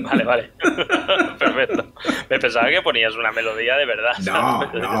 Vale. Perfecto. Me pensaba que ponías una melodía de verdad.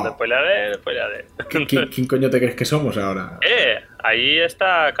 No. Spoiler alert. ¿Quién coño te crees que somos ahora? Ahí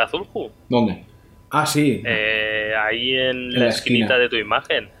está Cthulhu. ¿Dónde? Ah, sí. Ahí en la esquinita de tu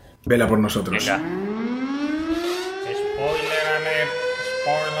imagen. Vela por nosotros. Venga. Spoiler alert.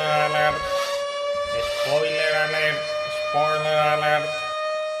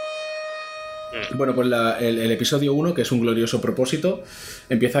 Bueno, pues el episodio 1, que es un glorioso propósito,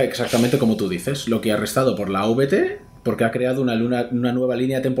 empieza exactamente como tú dices. Loki arrestado por la AVT porque ha creado una nueva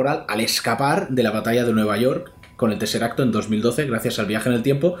línea temporal al escapar de la batalla de Nueva York con el Tesseracto en 2012 gracias al viaje en el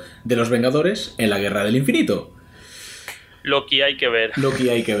tiempo de los Vengadores en la Guerra del Infinito. Loki hay que ver.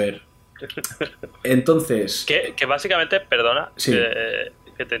 Entonces... Que básicamente, perdona, sí,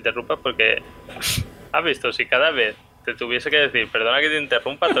 que te interrumpa, porque has visto, si cada vez te tuviese que decir perdona que te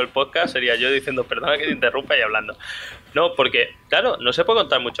interrumpa, todo el podcast sería yo diciendo perdona que te interrumpa y hablando. No, porque, claro, no se puede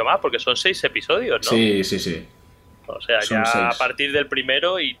contar mucho más porque son 6 episodios, ¿no? Sí. O sea, son ya 6. A partir del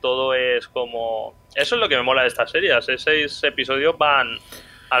primero y todo es como... Eso es lo que me mola de estas series. 6 episodios van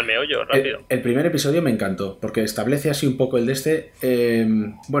al meollo, rápido. El primer episodio me encantó, porque establece así un poco el de este...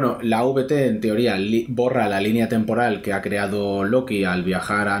 bueno, la VT en teoría borra la línea temporal que ha creado Loki al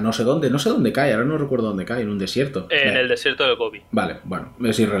viajar a no sé dónde cae, ahora no recuerdo dónde cae, en un desierto. En el desierto de Gobi. Vale, bueno,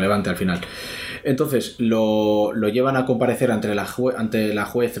 es irrelevante al final. Entonces, lo llevan a comparecer ante la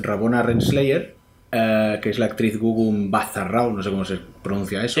juez Rabona Renslayer, que es la actriz Gugum Bazarrao, no sé cómo se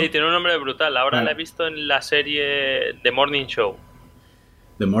pronuncia eso. Sí, tiene un nombre brutal, ahora la he visto en la serie The Morning Show.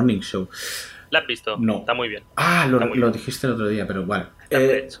 The Morning Show. ¿La has visto? No. Está muy bien. Lo dijiste el otro día, pero vale.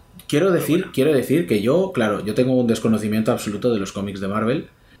 Quiero decir que yo tengo un desconocimiento absoluto de los cómics de Marvel,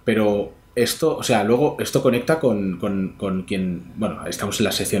 pero esto, o sea, luego esto conecta con quien... Bueno, estamos en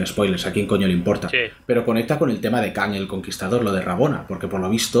la sección spoilers, ¿a quién coño le importa? Sí. Pero conecta con el tema de Kang el Conquistador, lo de Rabona, porque por lo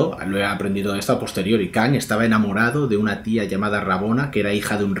visto, lo he aprendido de esto a posteriori, Kang estaba enamorado de una tía llamada Rabona, que era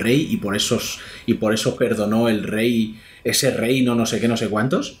hija de un rey, y por eso perdonó el rey, ese reino, no sé qué, no sé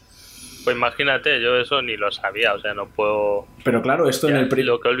cuántos. Pues imagínate, yo eso ni lo sabía, o sea, no puedo... Pero claro, esto ya, en el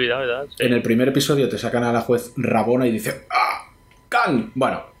lo que he olvidado, ¿verdad? Sí. En el primer episodio te sacan a la juez Rabona y dice ¡ah! ¡Kang!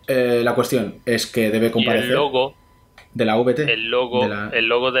 Bueno, la cuestión es que debe comparecer... Y el logo... ¿De la VT? El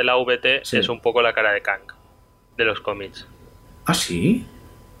logo de la VT sí. Es un poco la cara de Kang, de los cómics. ¿Ah, sí?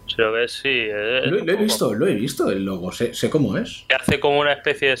 Si lo ves, sí. Lo he visto el logo, sé cómo es. Que hace como una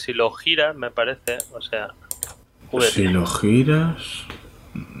especie de si lo giras, me parece, o sea... Si lo giras...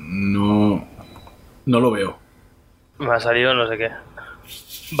 No lo veo. Me ha salido no sé qué.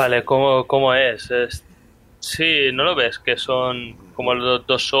 Vale, ¿cómo es? Sí, ¿no lo ves? Que son como los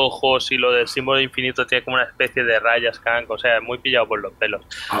dos ojos y lo del símbolo de infinito tiene como una especie de rayas, Kang, o sea, muy pillado por los pelos.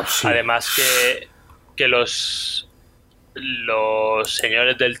 Sí. Además que los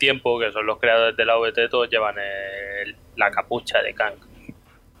señores del tiempo, que son los creadores de la OVT, todos llevan la capucha de Kang.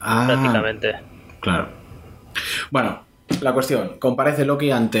 Prácticamente. Claro. Bueno, la cuestión, comparece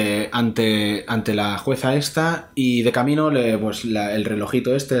Loki ante la jueza esta y de camino el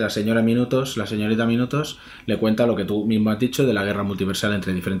relojito la señorita Minutos, le cuenta lo que tú mismo has dicho de la guerra multiversal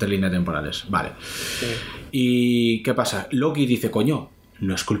entre diferentes líneas temporales. Vale. Sí. ¿Y qué pasa? Loki dice, coño,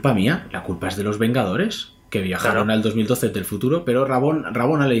 no es culpa mía, la culpa es de los Vengadores, que viajaron al 2012 del futuro, pero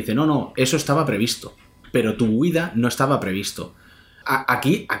Rabona le dice, no, eso estaba previsto, pero tu huida no estaba previsto.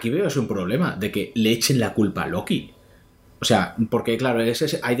 Aquí veo es un problema, de que le echen la culpa a Loki. O sea, porque claro,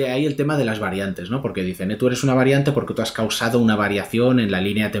 hay el tema de las variantes, ¿no? Porque dicen, tú eres una variante porque tú has causado una variación en la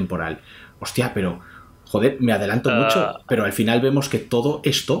línea temporal. Hostia, pero, joder, me adelanto mucho. Pero al final vemos que todo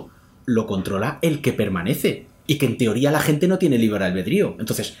esto lo controla el que permanece. Y que en teoría la gente no tiene libre albedrío.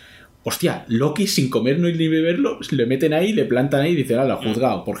 Entonces, hostia, Loki sin comer ni beberlo, le meten ahí, le plantan ahí y dicen, hala,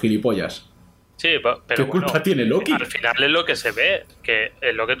 juzgado por gilipollas. Sí, pero ¿qué culpa tiene Loki? Al final es lo que se ve, que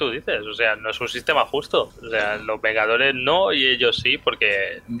es lo que tú dices, o sea, no es un sistema justo. O sea, los Vengadores no y ellos sí,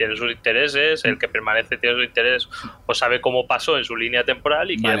 porque tienen sus intereses, el que permanece tiene sus intereses o sabe cómo pasó en su línea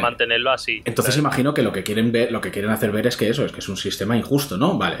temporal y quiere mantenerlo así. Entonces imagino que lo que quieren hacer ver es que es un sistema injusto,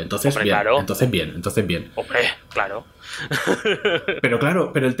 ¿no? Vale, entonces hombre, bien, claro. entonces bien. Hombre, claro.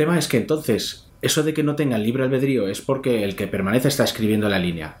 Pero el tema es que entonces, eso de que no tengan libre albedrío es porque el que permanece está escribiendo la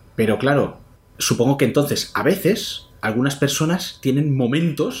línea. Pero claro, supongo que entonces, a veces, algunas personas tienen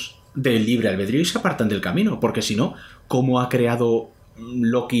momentos de libre albedrío y se apartan del camino, porque si no, ¿cómo ha creado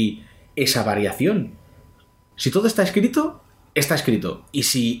Loki esa variación? Si todo está escrito, está escrito. Y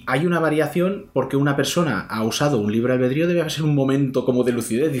si hay una variación porque una persona ha usado un libre albedrío, debe ser un momento como de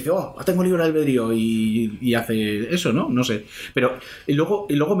lucidez. Dice, tengo libre albedrío y hace eso, ¿no? No sé. Pero y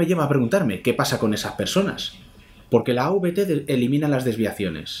luego me lleva a preguntarme, ¿qué pasa con esas personas? Porque la AVT elimina las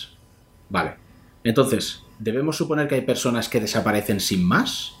desviaciones. Vale. Entonces, ¿debemos suponer que hay personas que desaparecen sin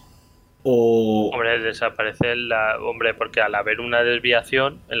más? ¿O...? Hombre, desaparece Hombre, porque al haber una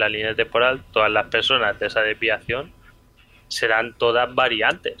desviación en la línea temporal, todas las personas de esa desviación serán todas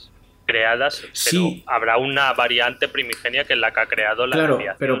variantes creadas, sí. Pero habrá una variante primigenia que es la que ha creado la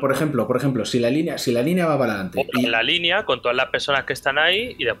desviación. Pero por ejemplo, si la línea va para adelante... Borran la línea con todas las personas que están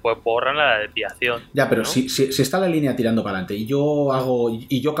ahí y después borran a la desviación. Ya, pero ¿no? si está la línea tirando para adelante y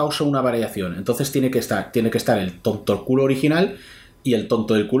yo causo una variación, entonces tiene que estar el tonto del culo original y el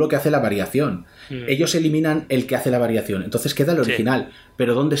tonto del culo que hace la variación. Ellos eliminan el que hace la variación, entonces queda el original. Sí.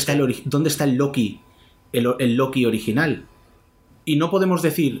 Pero ¿dónde está el Loki? El Loki original. Y no podemos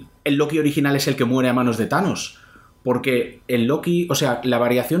decir el Loki original es el que muere a manos de Thanos, porque el Loki, o sea, la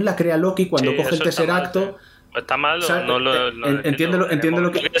variación la crea Loki cuando coge el Tesseracto. Está mal, o sea, entiendo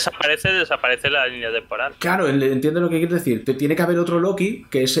lo que desaparece la línea temporal. Claro, entiendo lo que quieres decir. Tiene que haber otro Loki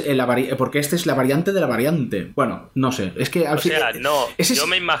que es porque este es la variante de la variante. Bueno, no sé, es que al final. No, yo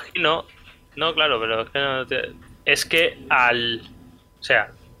me imagino. No, claro, pero es que o sea,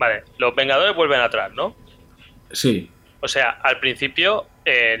 vale, los Vengadores vuelven atrás, ¿no? Sí. O sea, al principio,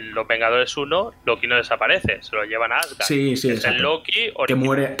 en Los Vengadores 1, Loki no desaparece, se lo llevan a Asgard. Sí, es el Loki que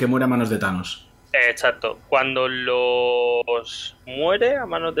muere a manos de Thanos. Exacto. Cuando los muere a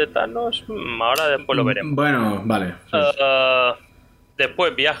manos de Thanos, ahora después lo veremos. Bueno, vale.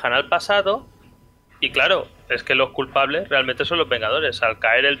 Después viajan al pasado y claro, es que los culpables realmente son los Vengadores. Al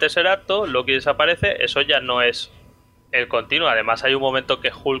caer el Tesseracto, Loki desaparece, eso ya no es el continuo. Además hay un momento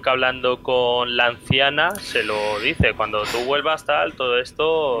que Hulk hablando con la anciana se lo dice, cuando tú vuelvas tal, todo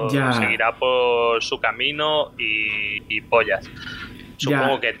esto seguirá por su camino y pollas.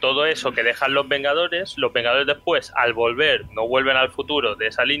 supongo que todo eso que dejan los Vengadores después, al volver, no vuelven al futuro de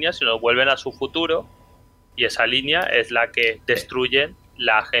esa línea, sino vuelven a su futuro, y esa línea es la que destruyen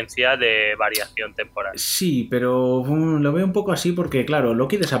la agencia de variación temporal. Sí, pero lo veo un poco así porque, claro,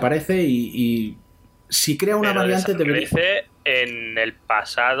 Loki desaparece y si crea una variante desaparece en el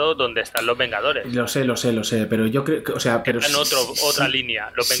pasado donde están los Vengadores. Lo sé, pero yo creo que, o sea, pero en otra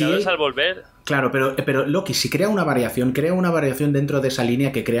línea. Los Vengadores al volver. Claro, pero Loki, si crea una variación dentro de esa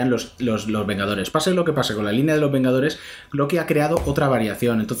línea que crean los Vengadores. Pase lo que pase con la línea de los Vengadores, Loki ha creado otra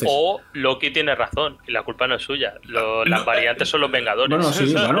variación. Entonces... O Loki tiene razón y la culpa no es suya. Las variantes son los Vengadores.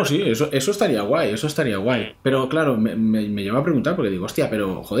 Bueno, sí, eso estaría guay, Pero claro, me lleva a preguntar porque digo, hostia,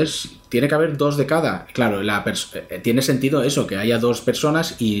 pero joder, tiene que haber 2 de cada. Claro, tiene sentido eso, que haya 2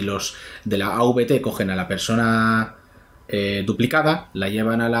 personas y los de la AVT cogen a la persona duplicada, la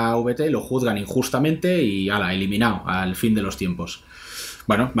llevan a la AVT, lo juzgan injustamente y ala, eliminado al fin de los tiempos.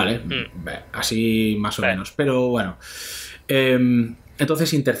 Bueno, vale, así más o menos. Pero bueno,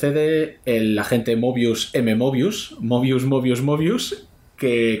 entonces intercede el agente Mobius,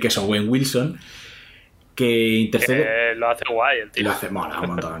 que es Owen Wilson, que intercede. Lo hace guay el tío. Lo hace mola un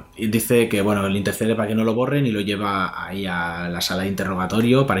montón. Y dice que bueno, él intercede para que no lo borren y lo lleva ahí a la sala de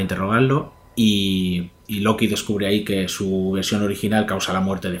interrogatorio para interrogarlo. Y Loki descubre ahí que su versión original causa la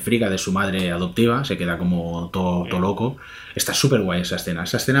muerte de Frigga, de su madre adoptiva. Se queda como todo loco. Está súper guay esa escena.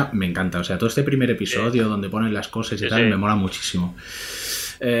 Esa escena me encanta. O sea, todo este primer episodio donde ponen las cosas y tal, me mola muchísimo.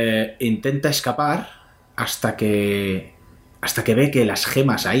 Intenta escapar hasta que ve que las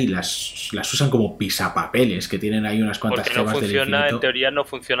gemas ahí las usan como pisapapeles, que tienen ahí unas cuantas gemas del infinito. En teoría no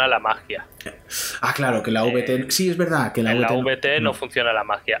funciona la magia. Claro, que la VT... sí, es verdad que la VT no funciona la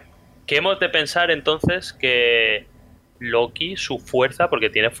magia. ¿Qué hemos de pensar entonces que Loki, su fuerza, porque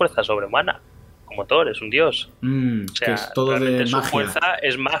tiene fuerza sobrehumana, como Thor, es un dios? O sea, que es todo de magia. Su fuerza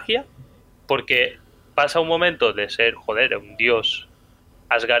es magia, porque pasa un momento de ser, un dios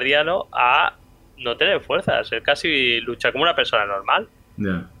asgardiano a no tener fuerza, ser casi luchar como una persona normal.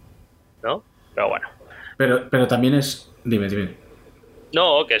 Ya. ¿No? Pero bueno. Pero también es... Dime.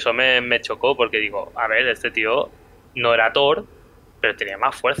 No, que eso me chocó, porque digo, a ver, este tío no era Thor, pero tenía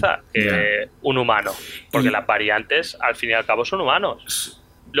más fuerza que un humano. Porque las variantes, al fin y al cabo, son humanos.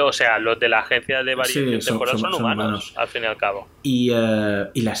 O sea, los de la agencia de variación temporal son humanos, al fin y al cabo. Y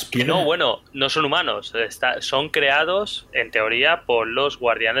las piedras... No son humanos. Son creados, en teoría, por los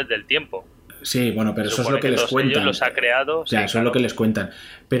guardianes del tiempo. Sí, bueno, pero eso es lo que les cuentan. Ellos los ha creado. Ya, eso es lo que les cuentan.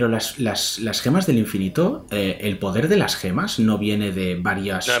 Pero las gemas del infinito, el poder de las gemas no viene de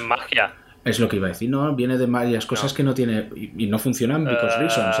varias... No es magia. Es lo que iba a decir, ¿no? Viene de varias cosas que no tiene y no funcionan because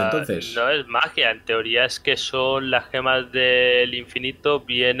reasons, entonces. No es magia, en teoría es que son las gemas del infinito,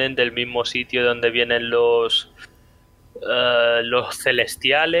 vienen del mismo sitio donde vienen los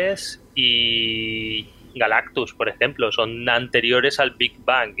celestiales y Galactus, por ejemplo, son anteriores al Big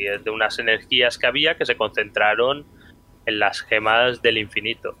Bang y es de unas energías que había que se concentraron en las gemas del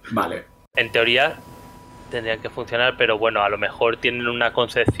infinito. Vale. En teoría tendrían que funcionar, pero bueno, a lo mejor tienen una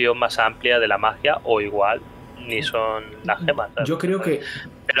concepción más amplia de la magia o igual ni son las gemas, ¿sabes? Yo creo que...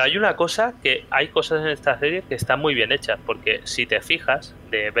 Pero hay una cosa, que hay cosas en esta serie que están muy bien hechas, porque si te fijas,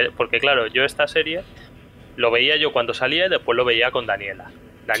 porque claro, yo esta serie lo veía yo cuando salía y después lo veía con Daniela.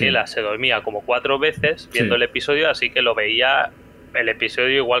 Daniela se dormía como 4 veces viendo el episodio, así que lo veía el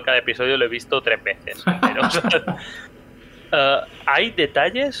episodio, igual cada episodio lo he visto 3 veces. Pero, hay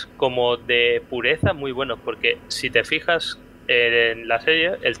detalles como de pureza muy buenos, porque si te fijas en la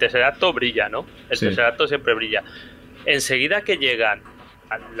serie, el tercer acto brilla, ¿no? El tercer acto siempre brilla. Enseguida que llegan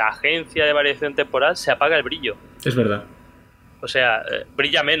a la agencia de variación temporal, se apaga el brillo. Es verdad. O sea,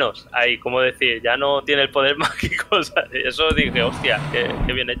 brilla menos. Ahí, como decir, ya no tiene el poder mágico. O sea, eso dije, hostia,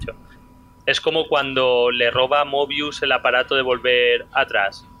 qué bien hecho. Es como cuando le roba a Mobius el aparato de volver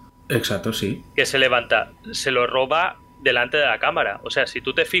atrás. Exacto, sí. Que se levanta. Se lo roba delante de la cámara. O sea, si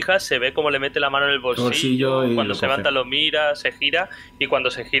tú te fijas, se ve cómo le mete la mano en el bolsillo y cuando se levanta lo mira, se gira, y cuando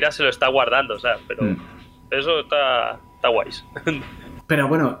se gira se lo está guardando, o sea, pero eso está guays. Pero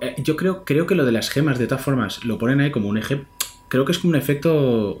bueno, yo creo que lo de las gemas, de todas formas, lo ponen ahí como un ejemplo. Creo que es como un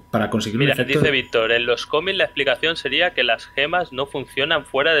efecto para conseguir un efecto. Dice Víctor, en los cómics la explicación sería que las gemas no funcionan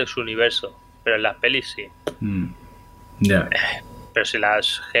fuera de su universo, pero en las pelis sí. Ya. Pero si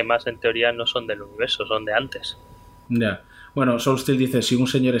las gemas en teoría no son del universo, son de antes. Ya. Bueno, Soulsteel dice, si un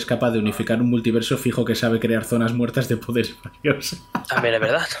señor es capaz de unificar un multiverso, fijo que sabe crear zonas muertas de poderes varios. También es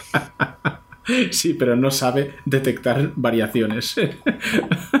verdad. Sí, pero no sabe detectar variaciones.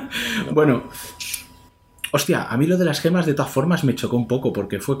 Bueno, Hostia, a mí lo de las gemas de todas formas me chocó un poco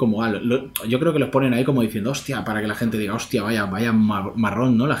porque fue como... yo creo que los ponen ahí como diciendo, hostia, para que la gente diga, hostia, vaya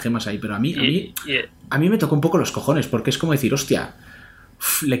marrón, ¿no? Las gemas ahí. Pero a mí me tocó un poco los cojones porque es como decir, hostia,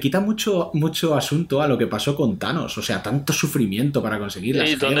 le quita mucho asunto a lo que pasó con Thanos. O sea, tanto sufrimiento para conseguir las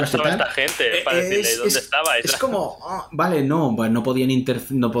gemas. ¿Dónde estaba esta gente? Para decirle dónde estaba. Es como, vale, no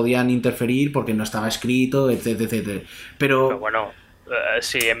podían interferir porque no estaba escrito, etc. Pero bueno...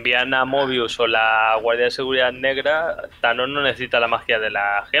 si envían a Mobius o la Guardia de Seguridad Negra, Thanos no necesita la magia de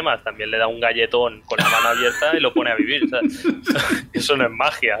las gemas, también le da un galletón con la mano abierta y lo pone a vivir, ¿sabes? Eso no es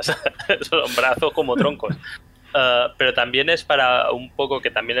magia, ¿sabes? Son brazos como troncos. Pero también es para un poco, que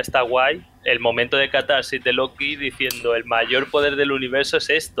también está guay, el momento de catarsis de Loki diciendo el mayor poder del universo es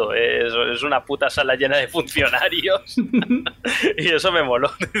esto, es una puta sala llena de funcionarios. Y eso me moló.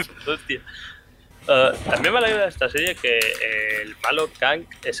 Hostia. También me alegra de esta serie que el malo Kang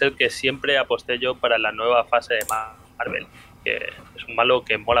es el que siempre aposté yo para la nueva fase de Marvel, que es un malo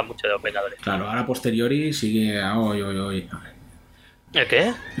que mola mucho de los Vengadores. Claro, ahora a posteriori sigue hoy. ¿El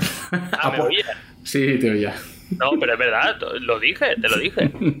qué? ¿Me oías? Sí, te oía. No, pero es verdad, te lo dije.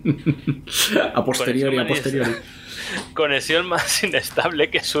 A posteriori. Conexión más inestable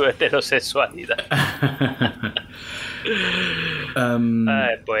que su heterosexualidad.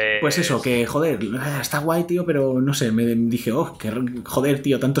 Pues eso, que joder, está guay, tío, pero no sé, me dije, que joder,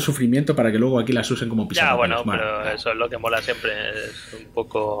 tío, tanto sufrimiento para que luego aquí las usen como pisapapeles. Ya, bueno, pero eso es lo que mola siempre, es un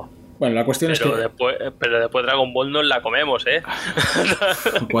poco... Bueno, la cuestión es que... Pero después Dragon Ball nos la comemos, ¿eh?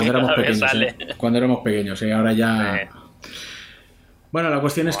 Cuando éramos pequeños, Ahora ya... Bueno, la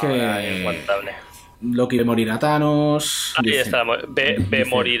cuestión es que... Loki ve morir a Thanos. Ahí está, ve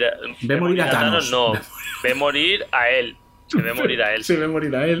morir a Thanos. No, ve morir a él. Se ve morir a él. Se ve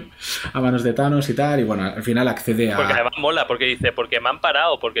morir a él, a manos de Thanos y tal. Y bueno, al final accede a... Porque además mola, porque dice, porque me han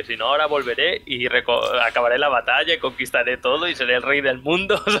parado, porque si no ahora volveré y acabaré la batalla y conquistaré todo y seré el rey del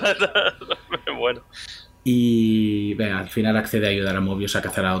mundo. Bueno. Y al final accede a ayudar a Mobius a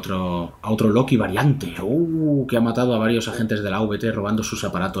cazar a otro Loki variante, que ha matado a varios agentes de la AVT robando sus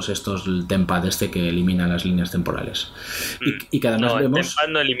aparatos estos, el Tempad que elimina las líneas temporales. Y que además vemos... el Tempad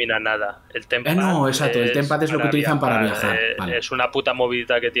no elimina nada. El Tempad el Tempad es lo que utilizan para viajar. Vale. Es una puta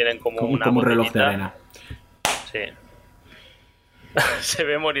movidita que tienen como un reloj de arena. Sí. Se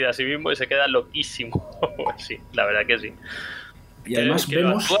ve morir a sí mismo y se queda loquísimo. Sí, la verdad que sí. Y además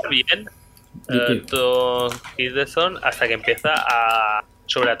vemos... Actúa bien Hiddleston hasta que empieza a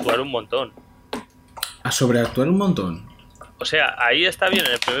sobreactuar un montón. ¿A sobreactuar un montón? O sea, ahí está bien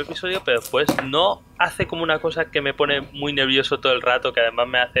en el primer episodio, pero después no hace como una cosa que me pone muy nervioso todo el rato, que además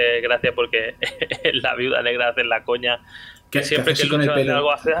me hace gracia porque la Viuda Negra hace la coña. Que siempre que lucha hace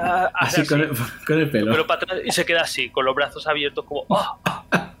algo hace así. Con el pelo. Pero para atrás y se queda así, con los brazos abiertos como...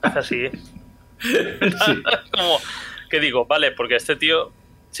 hace así. Sí. Como que digo, vale, porque este tío...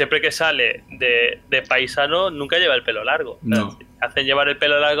 Siempre que sale de paisano, nunca lleva el pelo largo. No. Hacen llevar el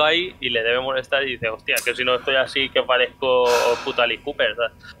pelo largo ahí y le debe molestar y dice, hostia, que si no estoy así, que parezco puto Alice Cooper,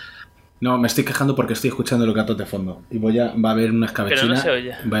 ¿sabes? No, me estoy quejando porque estoy escuchando los gatos de fondo. Y va a haber unas cabecinas. Pero no se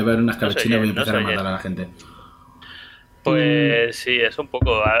oye. Va a haber unas cabecinas y voy a empezar a mandar a la gente. Pues sí, es un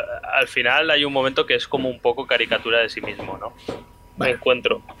poco... Al final hay un momento que es como un poco caricatura de sí mismo, ¿no? Vale. Me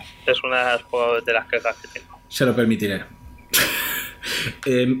encuentro. Es una de las quejas que tengo. Se lo permitiré.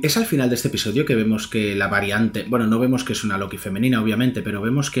 Es al final de este episodio que vemos que la variante... Bueno, no vemos que es una Loki femenina, obviamente, pero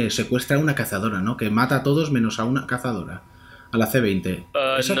vemos que secuestra a una cazadora, ¿no? Que mata a todos menos a una cazadora. A la C-20.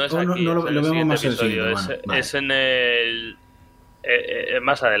 No es aquí, no lo vemos más en el siguiente. Es en el...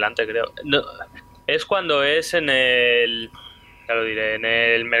 más adelante, creo. No, es cuando es en el... Ya lo diré, en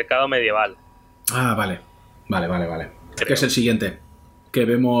el mercado medieval. Ah, vale. Que es el siguiente. Que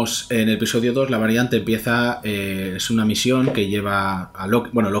vemos en el episodio 2, la variante empieza, es una misión que lleva a Loki.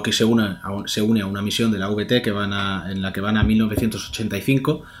 Bueno, Loki se une a una misión de la AVT en la que van a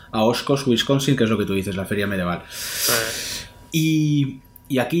 1985 a Oshkosh, Wisconsin, que es lo que tú dices, la feria medieval. Y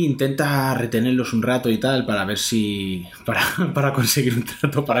aquí intenta retenerlos un rato y tal para ver si... Para conseguir un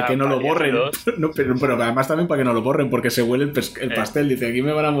trato, para que no lo borren. No, pero además también para que no lo borren, porque se huele el pastel. Dice, aquí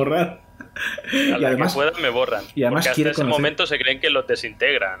me van a borrar. Y además que puedan me borran. Y además porque hasta ese momento se creen que los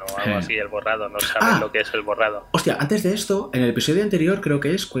desintegran o algo así, el borrado. No saben lo que es el borrado. Hostia, antes de esto, en el episodio anterior creo que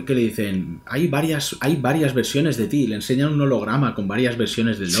le dicen, hay varias versiones de ti. Le enseñan un holograma con varias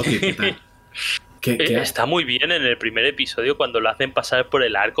versiones del Loki. ¿Qué tal? Está muy bien en el primer episodio cuando lo hacen pasar por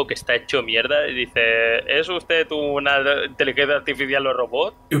el arco que está hecho mierda y dice, ¿es usted una inteligencia artificial o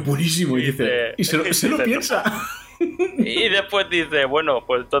robot? Es buenísimo, y dice, y se lo piensa. Y después dice, bueno,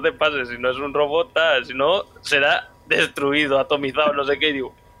 pues entonces pase, si no es un robot, si no, será destruido, atomizado, no sé qué. Y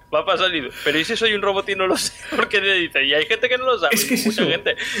digo, Va a pasar y... Pero ¿y si soy un robot y no lo sé? Porque le dice, y hay gente que no lo sabe. Es que es mucha eso.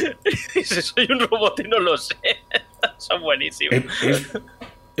 gente. Y si soy un robot y no lo sé. Son buenísimos.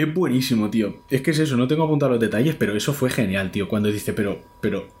 Es buenísimo, tío. Es que es eso, no tengo apuntado los detalles, pero eso fue genial, tío. Cuando dice, pero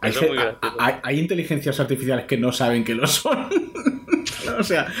hay inteligencias artificiales que no saben que lo son. O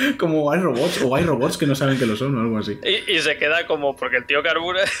sea, como hay robots que no saben que lo son o algo así. Y se queda como, porque el tío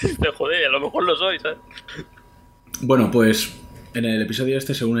carbura y dice, joder, a lo mejor lo soy, ¿sabes? Bueno, pues en el episodio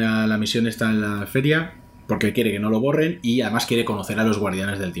este se une a la misión esta en la feria porque quiere que no lo borren y además quiere conocer a los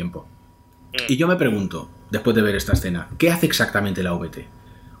guardianes del tiempo. Y yo me pregunto, después de ver esta escena, ¿qué hace exactamente la OVT?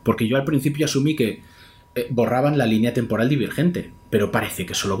 Porque yo al principio asumí que borraban la línea temporal divergente, pero parece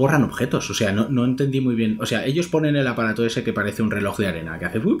que solo borran objetos. O sea, no entendí muy bien. O sea, ellos ponen el aparato ese que parece un reloj de arena, que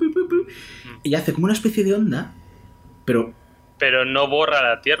hace... y hace como una especie de onda, pero no borra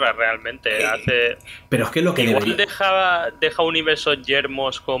la Tierra realmente. Hace... Pero es que lo que igual deja universos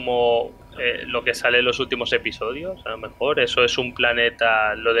yermos como lo que sale en los últimos episodios. A lo mejor eso es un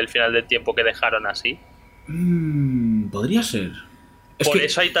planeta, lo del final del tiempo que dejaron así. Podría ser. Por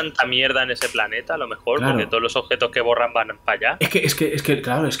eso hay tanta mierda en ese planeta, a lo mejor, claro. Porque todos los objetos que borran van para allá. Es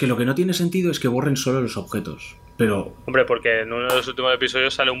que lo que no tiene sentido es que borren solo los objetos. Pero... Hombre, porque en uno de los últimos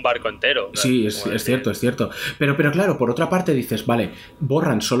episodios sale un barco entero. Sí, es cierto. Pero claro, por otra parte dices, vale,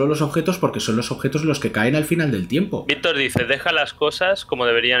 borran solo los objetos porque son los objetos los que caen al final del tiempo. Víctor dice, deja las cosas como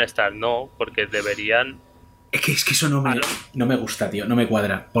deberían estar. No, porque deberían... Es que eso no me gusta, tío, no me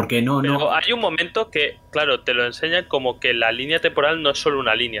cuadra. Porque no. Hay un momento que, claro, te lo enseñan como que la línea temporal no es solo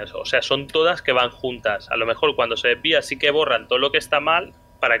una línea, o sea, son todas que van juntas. A lo mejor cuando se desvía sí que borran todo lo que está mal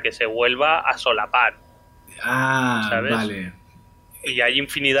para que se vuelva a solapar. ¿Sabes? Vale. Y hay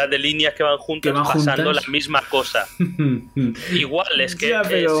infinidad de líneas que van juntas pasando la misma cosa. Igual es que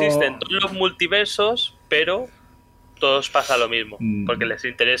existen todos los multiversos, pero... todos pasa lo mismo, porque les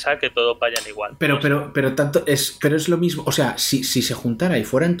interesa que todos vayan igual. Pero es lo mismo, o sea, si se juntara y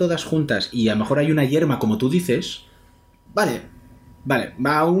fueran todas juntas y a lo mejor hay una yerma como tú dices, vale,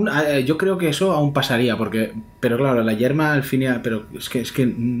 yo creo que eso aún pasaría, pero claro, la yerma al fin pero es que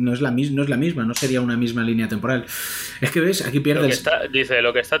no es la misma, no sería una misma línea temporal. Es que ves, aquí pierdes. Dice,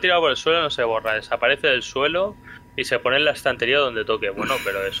 lo que está tirado por el suelo no se borra, desaparece del suelo y se pone en la estantería donde toque. Bueno,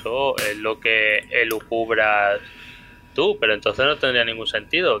 pero eso es lo que elucubras tú, pero entonces no tendría ningún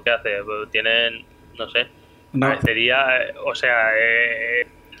sentido. ¿Qué hace? Tienen, no sé, parecería, o sea,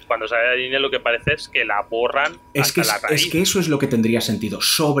 cuando sale la línea lo que parece es que la borran hasta la raíz. Es que eso es lo que tendría sentido,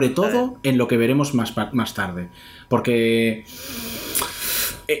 sobre todo en lo que veremos más tarde, porque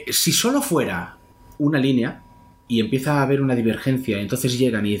si solo fuera una línea y empieza a haber una divergencia, entonces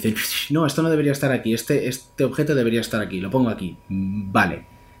llegan y dicen, no, esto no debería estar aquí, este objeto debería estar aquí, lo pongo aquí, vale.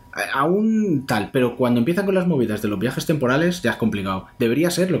 Aún tal, pero cuando empiezan con las movidas de los viajes temporales ya es complicado. Debería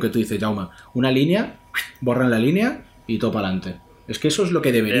ser lo que tú dices, Jaume, una línea, borran la línea y todo para adelante. Es que eso es lo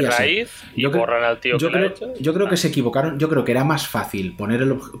que debería de raíz ser. Y borran al tío yo creo que se equivocaron. Yo creo que era más fácil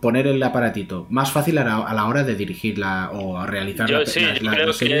poner el aparatito, más fácil a la hora de dirigirla o a realizar yo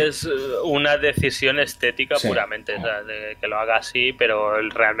creo que es una decisión estética puramente, o sea, de que lo haga así, pero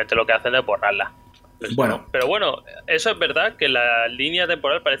realmente lo que hacen es borrarla. Bueno. Pero bueno, eso es verdad que la línea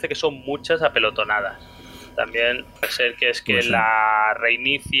temporal parece que son muchas apelotonadas. También puede ser que es que la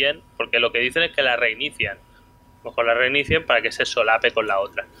reinicien, porque lo que dicen es que la reinician. A lo mejor la reinician para que se solape con la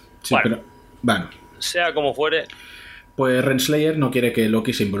otra. Sí, bueno. Sea como fuere. Pues Renslayer no quiere que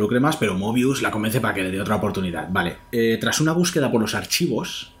Loki se involucre más, pero Mobius la convence para que le dé otra oportunidad. Vale. Tras una búsqueda por los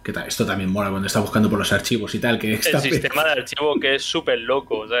archivos, que esto también mola cuando está buscando por los archivos y tal, que el sistema de archivo que es súper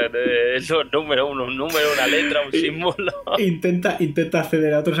loco, o sea, es un número, una letra, un símbolo. Intenta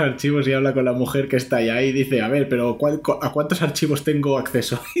acceder a otros archivos y habla con la mujer que está allá y dice, a ver, pero ¿a cuántos archivos tengo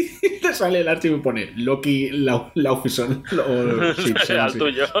acceso? Y te sale el archivo y pone Loki Laufison. Al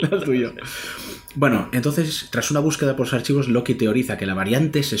tuyo. Bueno, entonces, tras una búsqueda por los archivos, Loki teoriza que la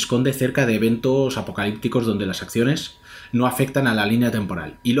variante se esconde cerca de eventos apocalípticos donde las acciones no afectan a la línea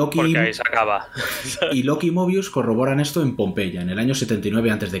temporal. Porque ahí se acaba. Y Loki y Mobius corroboran esto en Pompeya, en el año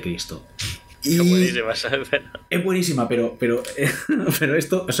 79 a.C. Es buenísima esa escena. Es buenísima, pero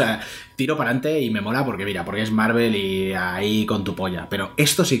esto, o sea, tiro para adelante y me mola porque es Marvel y ahí con tu polla. Pero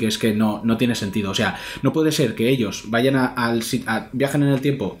esto sí que es que no tiene sentido. O sea, no puede ser que ellos vayan viajen en el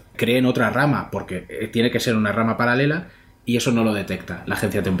tiempo, creen otra rama, porque tiene que ser una rama paralela, y eso no lo detecta la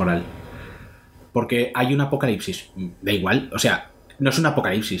agencia temporal. Porque hay un apocalipsis. Da igual, o sea, no es un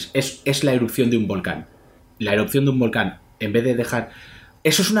apocalipsis, es la erupción de un volcán. La erupción de un volcán, en vez de dejar...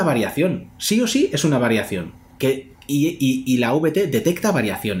 Eso es una variación, sí o sí es una variación. y la VT detecta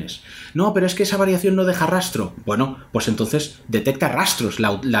variaciones. No, pero es que esa variación no deja rastro. Bueno, pues entonces detecta rastros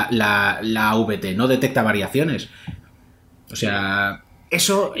la VT, no detecta variaciones. O sea,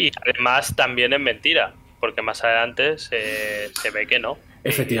 eso... Y además también es mentira, porque más adelante se ve que no.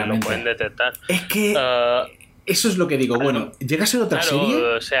 Efectivamente. Lo pueden detectar. Es que eso es lo que digo. Bueno, ¿llega a ser otra serie?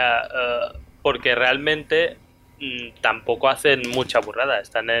 O sea, porque realmente tampoco hacen mucha burrada.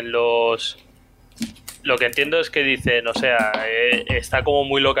 Están en los... Lo que entiendo es que dicen, o sea, está como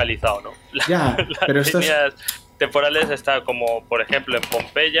muy localizado, ¿no? Ya, pero estas líneas temporales está como, por ejemplo, en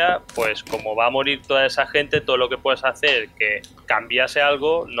Pompeya, pues como va a morir toda esa gente, todo lo que puedes hacer que cambiase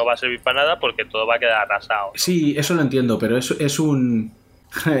algo no va a servir para nada porque todo va a quedar arrasado, ¿no? Sí, eso lo entiendo, pero es un...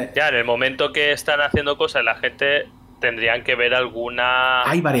 Ya, en el momento que están haciendo cosas, la gente tendrían que ver alguna...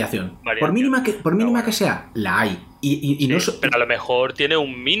 Hay variación. Por mínima que sea, la hay. Y sí, no pero a lo mejor tiene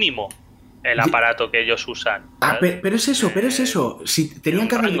un mínimo el aparato que ellos usan. Pero es eso. Si tenían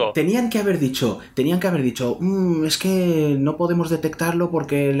que haber dicho, es que no podemos detectarlo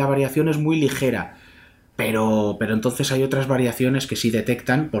porque la variación es muy ligera. Pero entonces hay otras variaciones que sí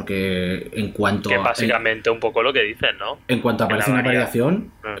detectan porque en cuanto... Que básicamente un poco lo que dicen, ¿no? En cuanto aparece una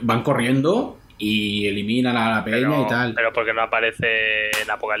variación, van corriendo y eliminan a la peña y tal. Pero porque no aparece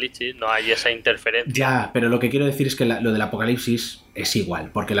en Apocalipsis, no hay esa interferencia. Ya, pero lo que quiero decir es que lo del Apocalipsis es igual,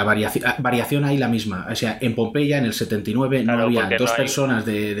 porque la variación hay la misma. O sea, en Pompeya, en el 79, no había dos personas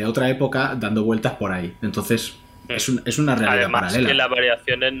de otra época dando vueltas por ahí. Entonces, es una realidad además, paralela. Que las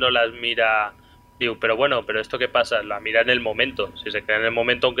variaciones no las mira... Digo, pero bueno, ¿pero esto qué pasa? La mira en el momento. Si se queda en el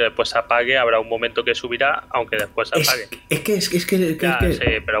momento, aunque después se apague, habrá un momento que subirá, aunque después se apague. Sí,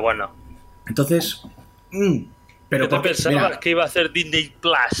 pero bueno. Entonces... Pero ¿Qué te pensabas que iba a hacer Disney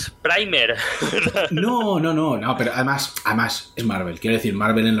Plus? Primer. No, pero además es Marvel. Quiero decir,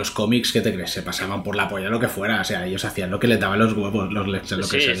 Marvel en los cómics, ¿qué te crees? Se pasaban por la polla lo que fuera. O sea, ellos hacían lo que les daban los huevos. Los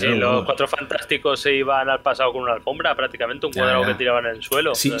Cuatro Fantásticos se iban al pasado con una alfombra, prácticamente, un cuadrado que tiraban en el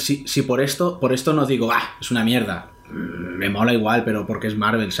suelo. Sí, por esto no digo, es una mierda. Me mola igual, pero porque es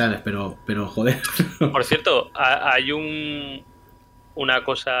Marvel, ¿sabes? Pero joder. Por cierto, hay una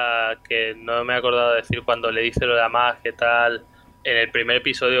cosa que no me he acordado de decir cuando le dice lo de Amag, que tal, en el primer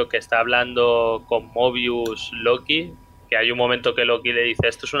episodio que está hablando con Mobius Loki, que hay un momento que Loki le dice,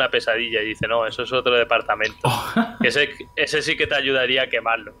 esto es una pesadilla, y dice, no, eso es otro departamento. Ese sí que te ayudaría a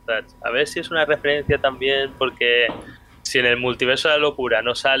quemarlo, ¿sabes? A ver si es una referencia también, porque si en el multiverso de la locura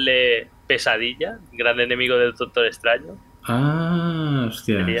no sale Pesadilla, gran enemigo del Doctor Extraño,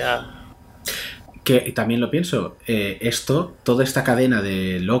 hostia. Sería... Que también lo pienso, toda esta cadena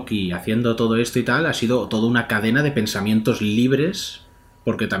de Loki haciendo todo esto y tal, ha sido toda una cadena de pensamientos libres,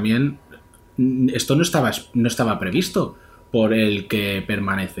 porque también esto no estaba previsto por el que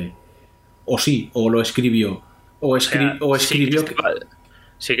permanece. O sí, o lo escribió, o escribió...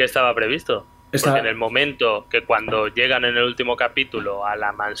 Sí que estaba previsto. Porque en el momento que cuando llegan en el último capítulo a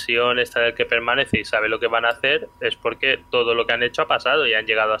la mansión esta del que permanece y sabe lo que van a hacer, es porque todo lo que han hecho ha pasado y han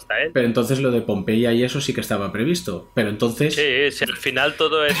llegado hasta él. Pero entonces lo de Pompeya y eso sí que estaba previsto. Pero entonces... Sí, al final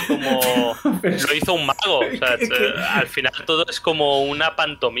todo es como... Lo hizo un mago. O sea, al final todo es como una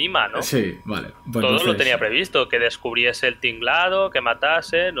pantomima, ¿no? Sí, vale. Pues todo lo tenía previsto. Que descubriese el tinglado, que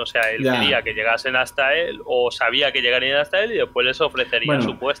matasen, o sea, él quería que llegasen hasta él o sabía que llegarían hasta él y después les ofrecería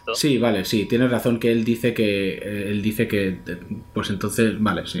su puesto. Sí, vale, sí, tienes razón que él dice que pues entonces,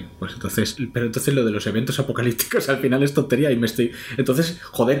 vale, sí, pues entonces, pero entonces lo de los eventos apocalípticos al final es tontería y entonces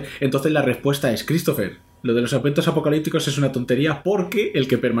la respuesta es Christopher, lo de los eventos apocalípticos es una tontería porque el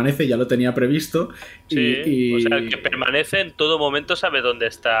que permanece ya lo tenía previsto o sea, el que permanece en todo momento sabe dónde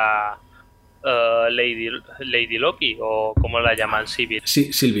está Lady Loki, o como la llaman, Sylvie.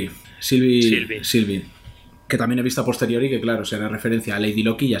 Sí, Sylvie. Que también he visto a posteriori que, claro, será referencia a Lady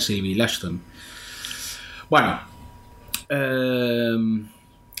Loki y a Sylvie Lashton. Bueno,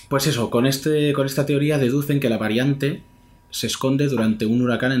 pues eso, con esta teoría deducen que la variante se esconde durante un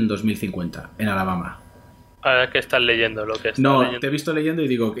huracán en 2050, en Alabama. Ahora que estás leyendo lo que está leyendo. Te he visto leyendo y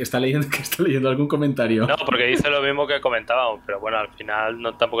digo que está leyendo algún comentario. No, porque dice lo mismo que comentábamos, pero bueno, al final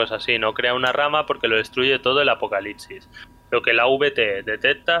no tampoco es así. No crea una rama porque lo destruye todo el apocalipsis. Lo que la VT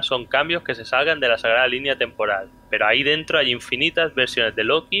detecta son cambios que se salgan de la sagrada línea temporal, pero ahí dentro hay infinitas versiones de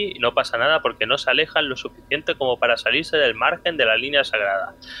Loki y no pasa nada porque no se alejan lo suficiente como para salirse del margen de la línea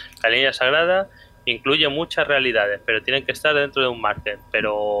sagrada. La línea sagrada incluye muchas realidades, pero tienen que estar dentro de un margen,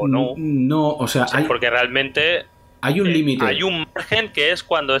 pero no. No, o sea, porque realmente hay un límite. Hay un margen que es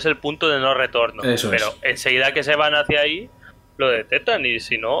cuando es el punto de no retorno. Pero enseguida que se van hacia ahí, lo detectan y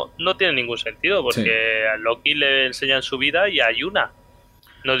si no, no tiene ningún sentido porque a Loki le enseñan su vida y hay una.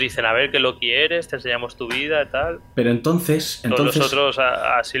 nos dicen, a ver qué Loki eres, te enseñamos tu vida y tal. Pero entonces los otros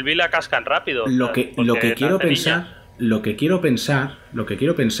a Sylvie la cascan rápido. Lo que quiero pensar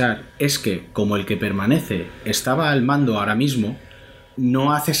es que como el que permanece estaba al mando ahora mismo,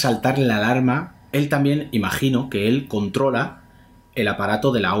 no hace saltar la alarma. Él también, imagino que él controla el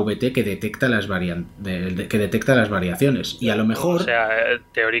aparato de la AVT que detecta las variaciones. Y a lo mejor... O sea,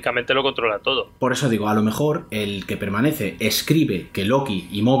 teóricamente lo controla todo. Por eso digo, a lo mejor el que permanece escribe que Loki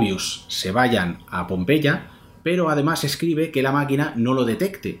y Mobius se vayan a Pompeya, pero además escribe que la máquina no lo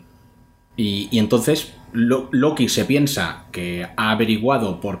detecte. Y entonces Loki se piensa que ha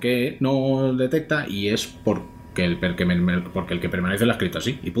averiguado por qué no detecta y es porque el que permanece lo ha escrito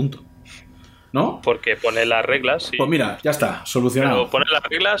así, y punto. ¿No? Porque pone las reglas. Sí. Pues mira, ya está, solucionado. Pero pone las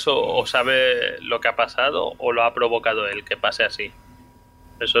reglas o sabe lo que ha pasado o lo ha provocado él que pase así.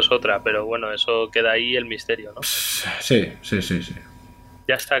 Eso es otra, pero bueno, eso queda ahí el misterio, ¿no? Sí.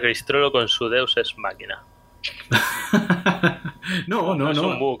 Ya está Cristrolo con su Deus Ex Machina. No. Es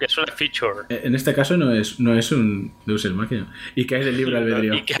un bug, es una feature. En este caso no es un Deus Ex Machina. ¿Y qué hay del libre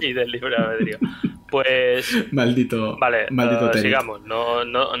albedrío? Pues... Maldito Terry. Sigamos,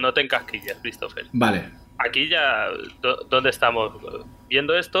 no te encasquilles, Christopher. Vale. Aquí ya, ¿dónde estamos?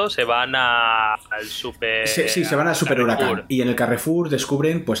 Viendo esto, se van al Super... Sí, se van al Super Huracán. Y en el Carrefour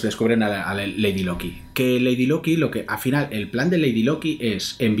descubren a Lady Loki. Que Lady Loki, al final, el plan de Lady Loki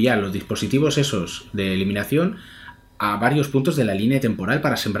es enviar los dispositivos esos de eliminación a varios puntos de la línea temporal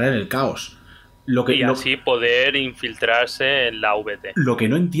para sembrar el caos. Así poder infiltrarse en la VT. Lo que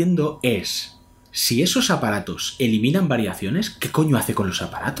no entiendo es... Si esos aparatos eliminan variaciones, ¿qué coño hace con los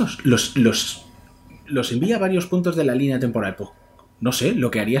aparatos? Los envía a varios puntos de la línea temporal. Pues, no sé,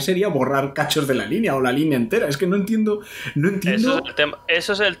 lo que haría sería borrar cachos de la línea o la línea entera. Es que no entiendo.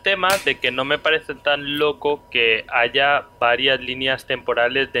 Eso es el tema de que no me parece tan loco que haya varias líneas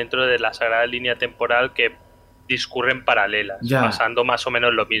temporales dentro de la sagrada línea temporal que discurren paralelas, pasando más o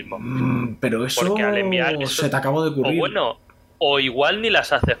menos lo mismo. Pero eso, porque al enviar se te acabó de ocurrir. O igual ni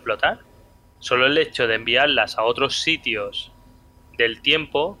las hace explotar. Solo el hecho de enviarlas a otros sitios del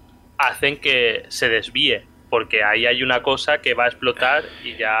tiempo hacen que se desvíe, porque ahí hay una cosa que va a explotar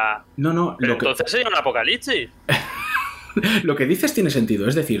y ya... No. Pero entonces sería un apocalipsis. Lo que dices tiene sentido,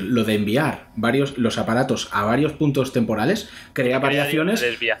 es decir, lo de enviar los aparatos a varios puntos temporales crea variaciones.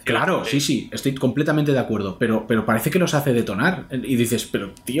 Claro, sí, estoy completamente de acuerdo, pero parece que los hace detonar. Y dices,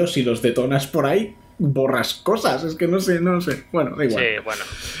 pero tío, si los detonas por ahí, borras cosas. Es que no sé. Bueno, da igual. Sí, bueno.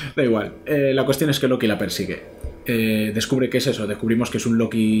 Da igual. La cuestión es que Loki la persigue. Descubre qué es eso. Descubrimos que es un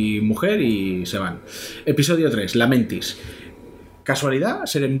Loki mujer y se van. Episodio 3, Lamentis. Casualidad,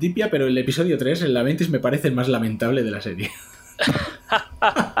 serendipia, pero el episodio 3, el Lamentis, me parece el más lamentable de la serie.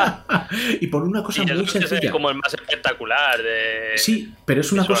 Y por una cosa muy sencilla. Es como el más espectacular de... Sí, pero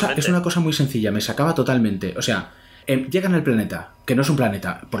es una cosa muy sencilla. Me sacaba totalmente. O sea, llegan al planeta, que no es un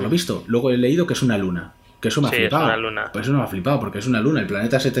planeta, por lo visto. Luego he leído que es una luna. Que eso me ha flipado. Es una luna. Pues eso me ha flipado, porque es una luna. El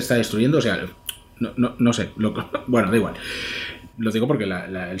planeta se te está destruyendo, o sea... No sé. Bueno, da igual. Lo digo porque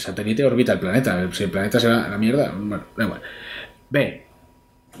el satélite orbita el planeta. Si el planeta se va a la mierda, bueno, da igual.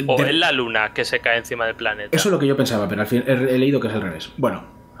 Es la luna que se cae encima del planeta. Eso es lo que yo pensaba, pero al fin he leído que es al revés. Bueno,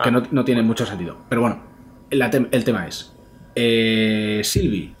 que no tiene mucho sentido. Pero bueno, el tema es...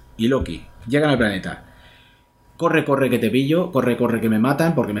 Sylvie y Loki llegan al planeta. Corre que te pillo, corre que me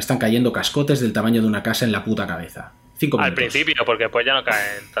matan porque me están cayendo cascotes del tamaño de una casa en la puta cabeza. 5 minutos. Al principio, porque después ya no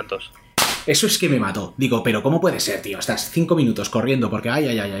caen tantos. Eso es que me mató. Digo, pero ¿cómo puede ser, tío? Estás 5 minutos corriendo porque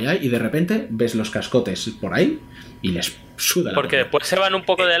ay, y de repente ves los cascotes por ahí y les suda la porque boca. Después se van un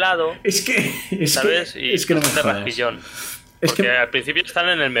poco de lado. ¿Sabes? Es que no me jodas. Porque al principio están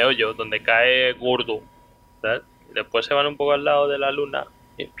en el meollo, donde cae Gurdu, ¿sabes? Y después se van un poco al lado de la luna.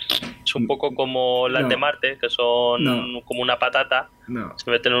 Es un poco como las de Marte, que son como una patata.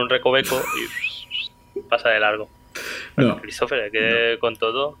 Se meten en un recoveco y pasa de largo. Bueno, Christopher, que con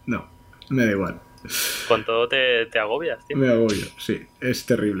todo... No, me da igual. Con todo te agobias, tío. Me agobio, sí, es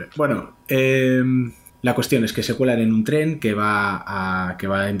terrible. Bueno, la cuestión es que se cuelan en un tren que va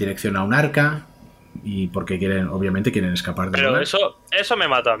en dirección a un arca y porque obviamente quieren escapar de Pero eso me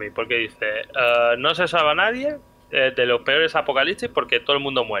mató a mí, porque dice, no se salva nadie de los peores apocalipsis porque todo el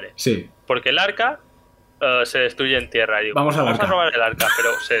mundo muere. Sí. Porque el arca se destruye en tierra. Y digo, vamos a robar el arca,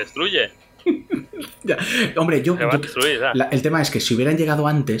 pero se destruye. Ya. Hombre, el tema es que si hubieran llegado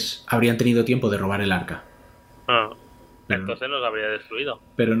antes, habrían tenido tiempo de robar el arca. Entonces nos habría destruido.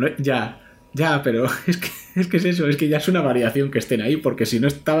 Pero no, pero es que es eso, es que ya es una variación que estén ahí, porque si no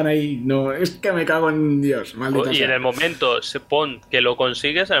estaban ahí, no, es que me cago en Dios, maldita sea. En el momento, pon que lo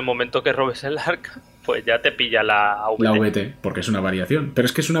consigues, en el momento que robes el arca, pues ya te pilla la VT. La VT, porque es una variación. Pero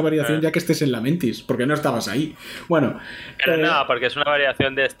es que es una variación ya que estés en la Mentis, porque no estabas ahí. Bueno. Pero no, porque es una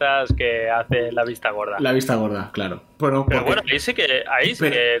variación de estas que hace la vista gorda. La vista gorda, claro. Bueno, pero bueno, ahí sí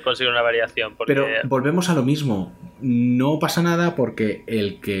que consigue una variación. Porque... Pero volvemos a lo mismo. No pasa nada porque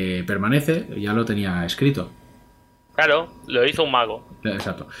el que permanece ya lo tenía escrito. Claro, lo hizo un mago.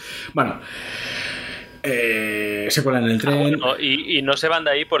 Exacto. Bueno. Se cuelan en el tren. Bueno, y no se van de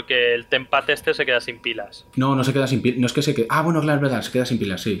ahí porque el Tempat este se queda sin pilas. No se queda sin pilas. No es que se quede. Bueno, claro, es verdad, se queda sin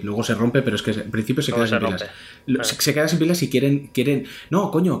pilas, sí. Luego se rompe, pero es que en principio se queda sin pilas. Se queda sin pilas y quieren. No,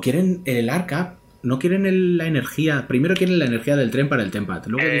 coño, quieren el arca. No quieren la energía. Primero quieren la energía del tren para el Tempat.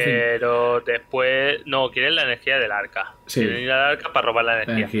 Pero después. No, quieren la energía del arca. Sí. Quieren ir al arca para robar la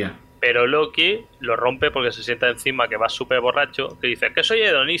energía. Pero Loki lo rompe porque se sienta encima que va súper borracho. Que dice que soy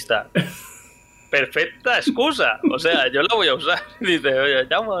hedonista. Perfecta excusa, o sea, yo la voy a usar. Dice, oye,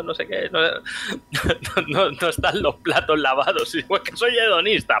 llamo, no sé qué, no están los platos lavados. Y pues que soy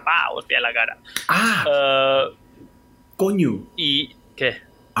hedonista, hostia en la cara. Coño. ¿Y qué?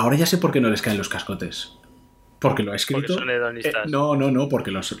 Ahora ya sé por qué no les caen los cascotes. Porque lo ha escrito. Porque son hedonistas. No,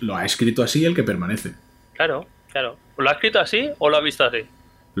 porque lo ha escrito así el que permanece. Claro. ¿Lo ha escrito así o lo ha visto así?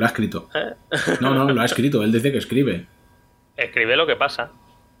 Lo ha escrito. No, lo ha escrito, él dice que escribe. Escribe lo que pasa.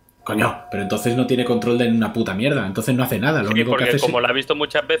 Coño, pero entonces no tiene control de una puta mierda, entonces no hace nada. Lo único que hace como lo ha visto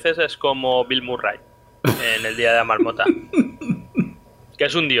muchas veces es como Bill Murray en El Día de la Marmota. Que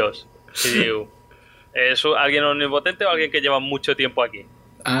es un dios. ¿Es alguien omnipotente o alguien que lleva mucho tiempo aquí?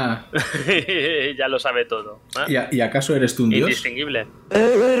 Ya lo sabe todo. ¿Y acaso eres tú un dios? Indistinguible.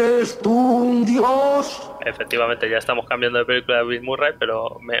 ¿Eres tú un dios? Efectivamente, ya estamos cambiando de película de Bill Murray,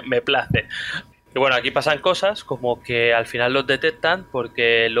 pero me place. Y bueno, aquí pasan cosas como que al final los detectan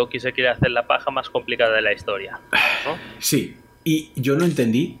porque Loki se quiere hacer la paja más complicada de la historia, ¿no? Sí, y yo no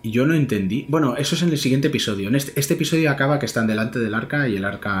entendí. Bueno, eso es en el siguiente episodio. En este episodio acaba que están delante del arca y el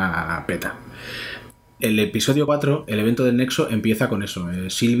arca peta. El episodio 4, el evento del Nexo, empieza con eso.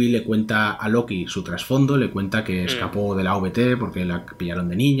 Sylvie le cuenta a Loki su trasfondo, le cuenta que escapó de la VT porque la pillaron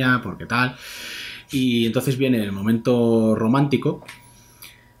de niña, porque tal. Y entonces viene el momento romántico.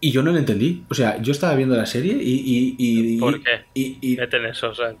 Y yo no lo entendí. O sea, yo estaba viendo la serie y ¿por qué? Meten eso,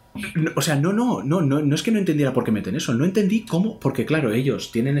 o sea. No es que no entendiera por qué meten eso. No entendí cómo. Porque, claro,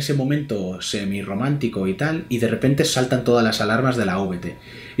 ellos tienen ese momento semi-romántico y tal, y de repente saltan todas las alarmas de la VT.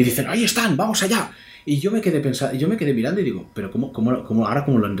 Y dicen, ¡ahí están! ¡Vamos allá! Y yo me quedé mirando y digo, ¿pero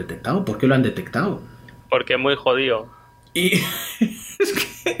cómo lo han detectado? ¿Por qué lo han detectado? Porque es muy jodido. Y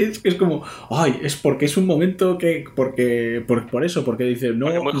es como, es porque es un momento que por eso, porque dice, no,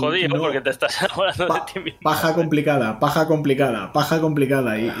 porque es muy jodido, porque te estás hablando de ti mismo. Paja complicada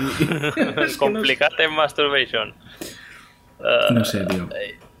y complicate en masturbation. No sé, tío.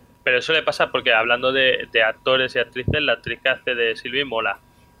 Pero eso le pasa porque hablando de actores y actrices, la actriz que hace de Sylvie mola.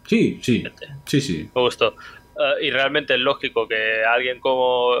 Sí. Me gustó. Y realmente es lógico que alguien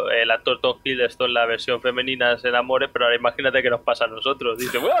como el actor Tom Hiddleston, la versión femenina, se enamore, pero ahora imagínate que nos pasa a nosotros.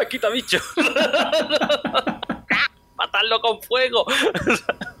 Dice, quita bicho. Matadlo con fuego.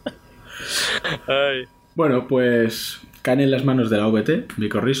 Ay. Bueno, pues caen en las manos de la VT,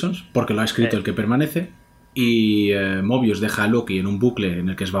 Vico Reasons, porque lo ha escrito el que permanece. Y Mobius deja a Loki en un bucle en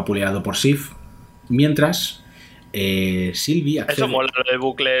el que es vapuleado por Sif, mientras Sylvie accede. Eso mola lo del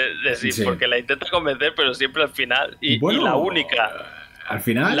bucle de Sif, sí. Porque la intenta convencer, pero siempre al final. Y la única. Al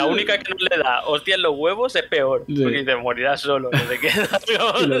final. La única que no le da hostia en los huevos es peor. Sí. Porque dice, morirá solo. No se queda,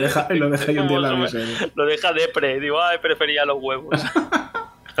 y lo deja ahí un día en la miseria. Lo deja depre. Digo, prefería los huevos.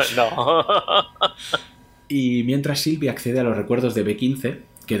 No. Y mientras Sylvie accede a los recuerdos de B15,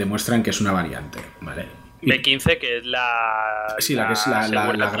 que demuestran que es una variante, ¿vale? B15, que es la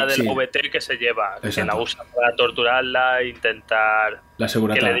del VT que se lleva, exacto, que la usa para torturarla e intentar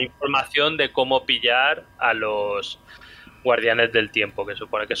que le dé información de cómo pillar a los guardianes del tiempo, que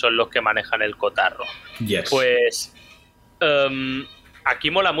supone que son los que manejan el cotarro. Yes. Pues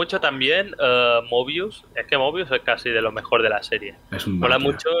aquí mola mucho también Mobius. Es que Mobius es casi de lo mejor de la serie. Mola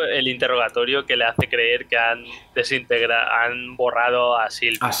mucho el interrogatorio que le hace creer que han borrado a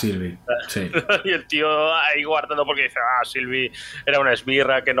Sylvie. A Sylvie, sí. Y el tío ahí guardando porque dice, Sylvie era una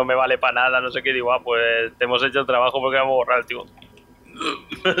esbirra que no me vale para nada, no sé qué. Digo, pues te hemos hecho el trabajo porque vamos a borrar, tío.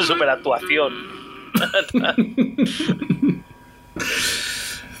 Super actuación.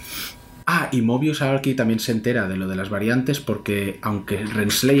 Y Mobius aquí también se entera de lo de las variantes porque aunque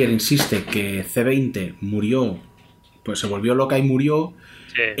Renslayer insiste que C20 murió, pues se volvió loca y murió,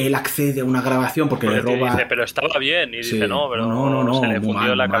 sí. Él accede a una grabación porque le roba... Dice, pero estaba bien, y dice, no, pero no, se le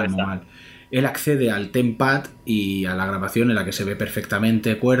fundió la cabeza. Muy mal. él accede al Tempad y a la grabación en la que se ve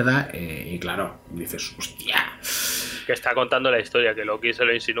perfectamente cuerda, y claro, dices, hostia. Que está contando la historia, que Loki se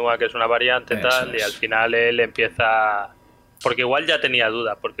lo insinúa que es una variante tal, y al final él empieza... Porque igual ya tenía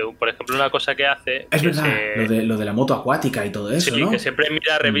dudas, porque por ejemplo una cosa que hace... Es verdad, lo de la moto acuática y todo eso, sí, ¿no? que siempre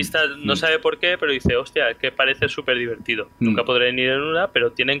mira revistas, no sabe por qué, pero dice, hostia, es que parece súper divertido. Nunca podré ir en una,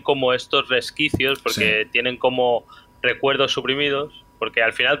 pero tienen como estos resquicios, porque tienen como recuerdos suprimidos, porque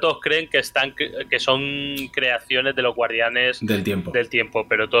al final todos creen que son creaciones de los guardianes del tiempo,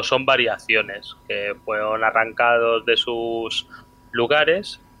 pero todos son variaciones, que fueron arrancados de sus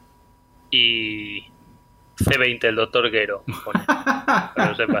lugares y... C20, el Dr. Gero, para que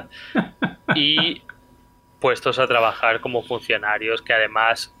lo sepas. Y puestos a trabajar como funcionarios, que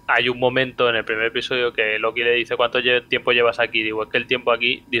además hay un momento en el primer episodio que Loki le dice ¿cuánto tiempo llevas aquí? Digo, es que el tiempo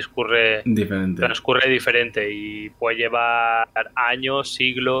aquí transcurre diferente y puede llevar años,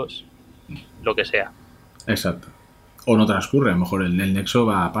 siglos, lo que sea. Exacto. O no transcurre, a lo mejor el nexo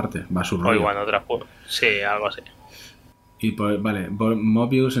va aparte, va a su rollo. O igual no transcurre, sí, algo así. Y pues, vale,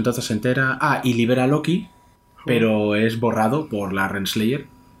 Mobius entonces se entera... y libera a Loki, pero es borrado por la Renslayer.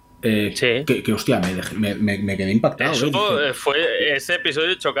 Sí. Que hostia, me quedé impactado. Eso fue ese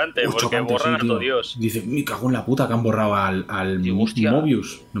episodio chocante, porque borran a todo Dios. Dice, me cago en la puta que han borrado al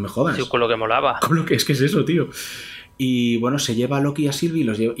Mobius. No me jodas. Sí, con lo que molaba. Es que es eso, tío. Y bueno, se lleva a Loki y a Sylvie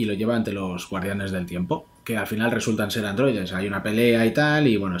y lo lleva ante los Guardianes del Tiempo, que al final resultan ser androides. Hay una pelea y tal,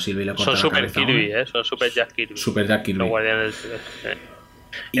 y bueno, Sylvie le corta la cabeza. Son Super Kirby, son Super Jack Kirby. Los Guardianes del Tiempo.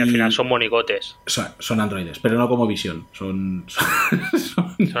 Y al final son monigotes. Son androides, pero no como Visión. Son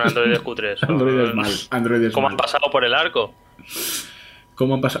androides cutres. Androides ¿Cómo mal. han pasado por el arco?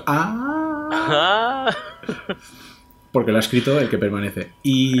 ¿Cómo han pasado? Porque lo ha escrito el que permanece.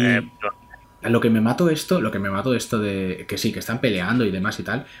 Y lo que me mato esto de que sí, que están peleando y demás y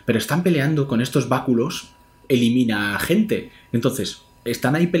tal, pero están peleando con estos báculos, elimina gente. Entonces,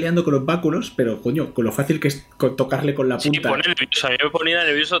 están ahí peleando con los báculos, pero coño, con lo fácil que es tocarle con la punta. Sí, pone nervioso. A mí me ponía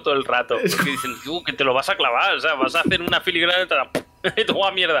nervioso todo el rato. Porque dicen, que te lo vas a clavar, o sea, vas a hacer una filigrana y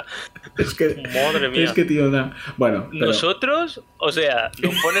toma mierda. Es que, madre mía. Es que, tío, bueno. Pero... Nosotros, o sea,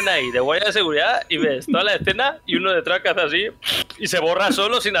 nos ponen ahí de guardia de seguridad y ves toda la escena y uno detrás que hace así y se borra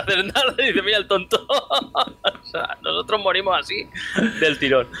solo sin hacer nada y dice, mira el tonto. O sea, nosotros morimos así del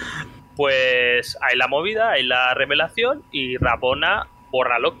tirón. Pues hay la movida, hay la revelación y Rabona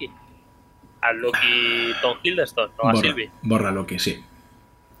borra a Loki. A Loki Tom Hiddleston, no a Sylvie. Borra a Loki, sí.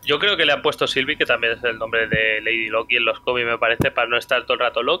 Yo creo que le han puesto Sylvie, que también es el nombre de Lady Loki en los cómics, me parece, para no estar todo el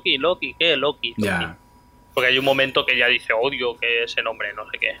rato Loki, ¿qué? Loki. Ya. Porque hay un momento que ya dice odio que ese nombre, no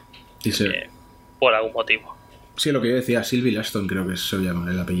sé qué. Dice... por algún motivo. Sí, lo que yo decía, Sylvie Laston creo que se llama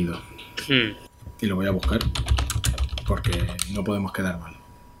el apellido. Y lo voy a buscar porque no podemos quedar mal.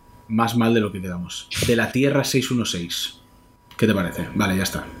 Más mal de lo que quedamos. De la Tierra 616. ¿Qué te parece? Vale, ya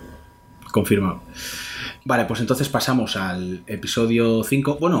está. Confirmado. Vale, pues entonces pasamos al episodio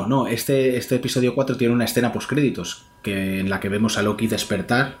 5. Bueno, no, este episodio 4 tiene una escena postcréditos en la que vemos a Loki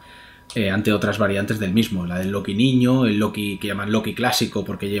despertar ante otras variantes del mismo. La del Loki niño, el Loki que llaman Loki clásico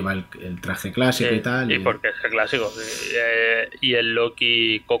porque lleva el traje clásico y tal. Y porque es el clásico. Y el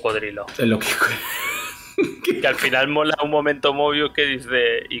Loki cocodrilo. El Loki... Que al final mola un momento Mobius que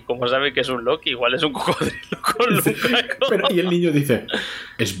dice, ¿y cómo sabe que es un Loki? Igual es un cocodrilo con un caco. Pero y el niño dice,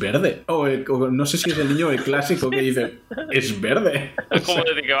 es verde. O no sé si es el niño el clásico que dice, es verde. ¿Cómo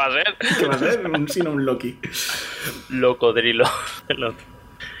decir que va a ser? ¿Qué va a ser? Sino un Loki. Locodrilo.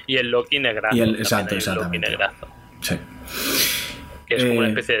 Y el Loki negrazo. Exactamente. Loki negrazo. Sí. Que es como una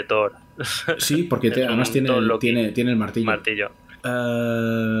especie de Thor. Sí, porque además tiene el martillo.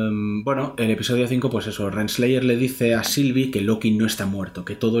 Bueno, el episodio 5, pues eso, Renslayer le dice a Sylvie que Loki no está muerto,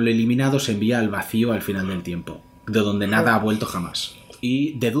 que todo lo eliminado se envía al vacío al final del tiempo, de donde nada ha vuelto jamás.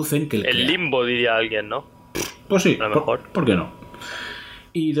 Y deducen que el limbo, diría alguien, ¿no? Pues sí, a lo mejor. ¿Por qué no?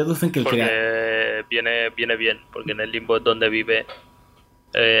 Y deducen que el creador viene bien, porque en el limbo es donde vive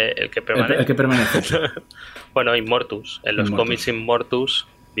el que permanece. El que permanece. Bueno, Immortus. En los cómics Immortus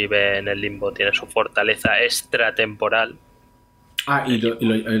vive en el limbo, tiene su fortaleza extratemporal. Y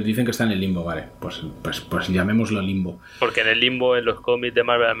dicen que está en el limbo, vale. Pues llamémoslo limbo. Porque en el limbo, en los cómics de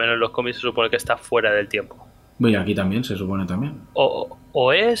Marvel, al menos en los cómics, se supone que está fuera del tiempo. Y aquí también, se supone también.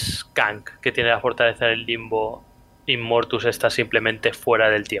 O es Kang, que tiene la fortaleza en el limbo, Immortus está simplemente fuera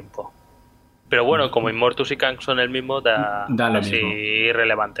del tiempo. Pero bueno, como Immortus y Kang son el mismo, da lo así mismo.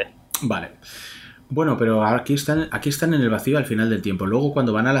 Irrelevante. Vale. Bueno, pero aquí están en el vacío al final del tiempo. Luego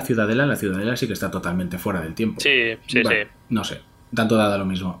cuando van a la Ciudadela sí que está totalmente fuera del tiempo. Sí. No sé, tanto da lo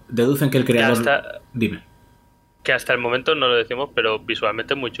mismo. Deducen que el creador... Dime. Que hasta el momento no lo decimos, pero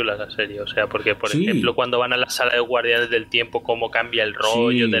visualmente es muy chula esa serie. O sea, porque, por ejemplo, cuando van a la sala de Guardianes del Tiempo, cómo cambia el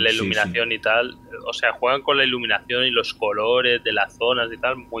rollo de la iluminación y tal. O sea, juegan con la iluminación y los colores de las zonas y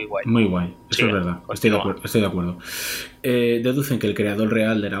tal, muy guay. Muy guay, eso es verdad. Estoy de acuerdo. Deducen que el creador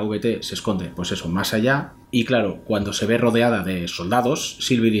real de la VT se esconde, pues eso, más allá. Y claro, cuando se ve rodeada de soldados,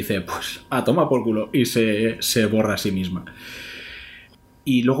 Sylvie dice, pues, toma por culo. Y se borra a sí misma.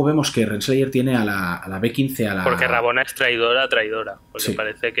 Y luego vemos que Renslayer tiene a la B15 Porque Rabona es traidora. Porque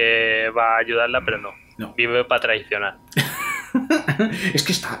parece que va a ayudarla, pero no. Vive para traicionar. Es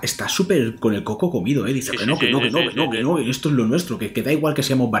que está súper con el coco comido, ¿eh? Dice que no, esto es lo nuestro, que da igual que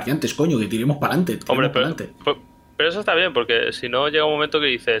seamos variantes, coño, que tiremos para adelante. Hombre, pero eso está bien, porque si no llega un momento que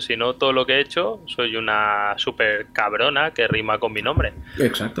dice, si no todo lo que he hecho, soy una súper cabrona que rima con mi nombre.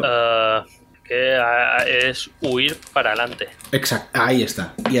 Exacto. Que es huir para adelante. Exacto, ahí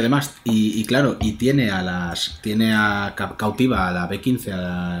está. Y además, y claro, y tiene cautiva a la B15, a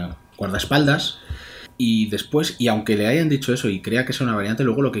la guardaespaldas, y después, y aunque le hayan dicho eso y crea que es una variante,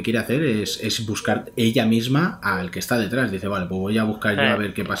 luego lo que quiere hacer es buscar ella misma al que está detrás. Dice, vale, pues voy a buscar yo a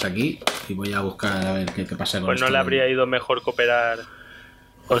ver qué pasa aquí, y voy a buscar a ver qué pasa con esto. Pues no le habría ido mejor cooperar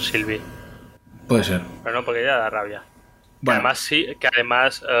con Sylvie. Puede ser. Pero no, porque ella da rabia. Bueno.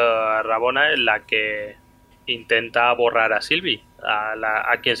 Además Rabona es la que intenta borrar a Sylvie,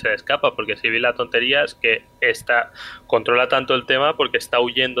 a quien se le escapa, porque Sylvie la tontería es que controla tanto el tema porque está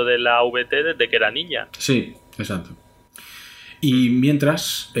huyendo de la VT desde que era niña. Sí, exacto. Y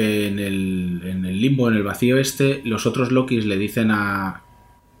mientras, en el limbo, en el vacío los otros Lokis le dicen a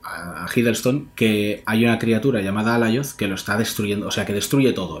Hiddleston que hay una criatura llamada Alayoth que lo está destruyendo, o sea, que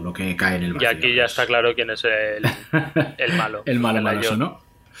destruye todo lo que cae en el vacío. Y aquí ya está claro quién es el malo. El malo maloso, ¿no?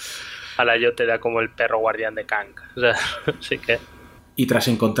 Alayoth era como el perro guardián de Kang. O sea, sí que... Y tras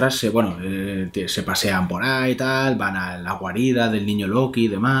encontrarse, se pasean por ahí y tal, van a la guarida del niño Loki y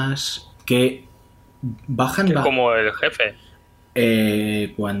demás, que bajan... Que como el jefe.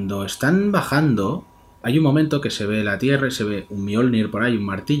 Cuando están bajando... Hay un momento que se ve la tierra y se ve un Mjolnir por ahí, un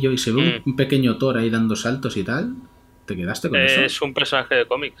martillo, y se ve un pequeño Thor ahí dando saltos y tal. ¿Te quedaste con eso? Es un personaje de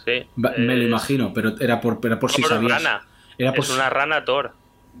cómics, sí. Me lo imagino, pero era por si sabías. Rana. Es una rana Thor.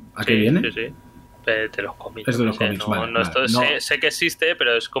 ¿A qué viene? Sí, sí. De los cómics. Es de los cómics, vale. Sé que existe,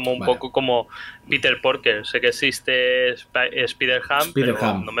 pero es como un poco como Peter Parker. Sé que existe Spider-Ham, pero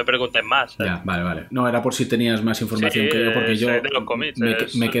no me pregunten más. Ya, vale. No, era por si tenías más información que yo, porque yo de los cómics,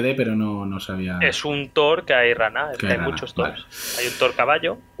 me quedé, pero no sabía. Es un Thor que hay rana, hay muchos Thors. Vale. Hay un Thor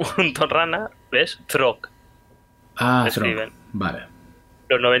caballo, un Thor rana, ¿ves? Throg. Throg. Vale.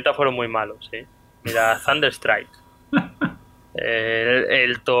 Los 90 fueron muy malos, sí. Mira, Thunderstrike.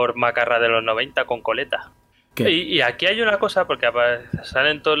 El Thor macarra de los 90 con coleta. Y aquí hay una cosa, porque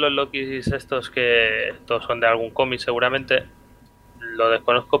salen todos los Lokis estos que todos son de algún cómic seguramente, lo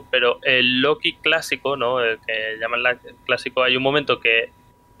desconozco, pero el Loki clásico, ¿no? El que llaman clásico, hay un momento que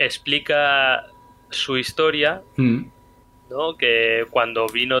explica su historia, ¿no? Que cuando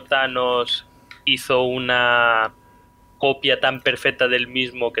vino Thanos hizo una copia tan perfecta del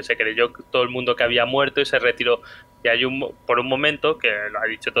mismo que se creyó todo el mundo que había muerto y se retiró. Y hay por un momento, que lo ha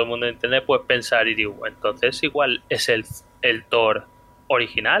dicho todo el mundo en internet, puedes pensar y digo, entonces igual es el Thor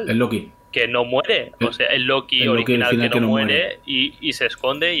original. El Loki. Que no muere. O sea, el Loki original que no muere y se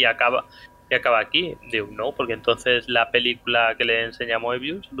esconde y acaba aquí. Digo, no, porque entonces la película que le enseña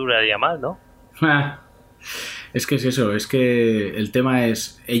Moebius duraría más, ¿no? Es que es eso, es que el tema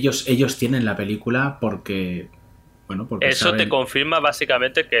es, ellos tienen la película porque eso saben... te confirma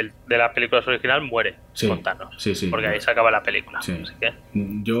básicamente que el de las películas original muere con Thanos. Sí. Porque ahí se acaba la película. Sí. Así que,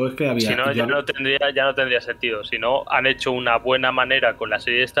 yo es que había... Si no, ya no tendría sentido. Si no, han hecho una buena manera con la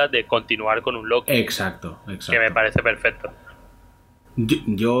serie esta de continuar con un Loki. Exacto. Que me parece perfecto.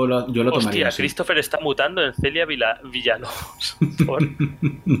 Yo lo tomaría. Hostia, así. Christopher está mutando en Celia Villalobos.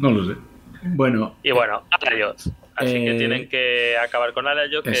 No lo sé. Bueno. Y bueno, Alayoth. Así que tienen que acabar con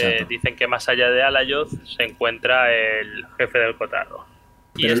Alayoth, que dicen que más allá de Alayoth se encuentra el jefe del cotarro.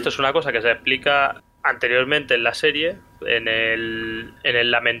 Y esto es una cosa que se explica anteriormente en la serie, en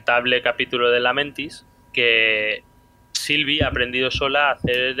el lamentable capítulo de Lamentis, que Sylvie ha aprendido sola a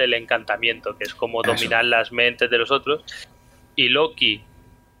hacer el encantamiento, que es como dominar las mentes de los otros, y Loki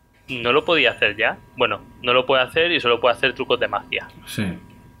no lo podía hacer ya. Bueno, no lo puede hacer y solo puede hacer trucos de magia. Sí.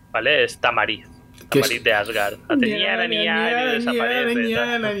 ¿Vale? Es Tamariz de Asgard.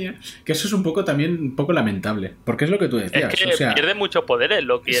 Que eso es un poco lamentable, porque es lo que tú decías. Es que pierde mucho poder el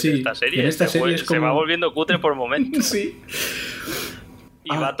Loki en esta serie. Se va volviendo cutre por momentos. Sí.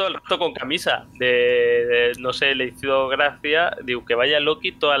 Y va todo el rato con camisa. No sé, le hizo gracia, digo, que vaya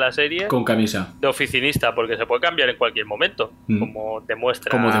Loki toda la serie con camisa de oficinista, porque se puede cambiar en cualquier momento, como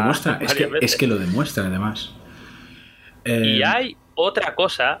demuestra. Es que lo demuestra, además. Y hay otra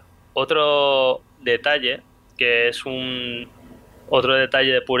cosa, otro detalle, que es otro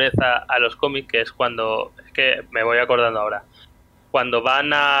detalle de pureza a los cómics, que es cuando, es que me voy acordando ahora, cuando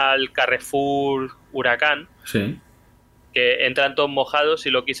van al Carrefour Huracán, sí, que entran todos mojados y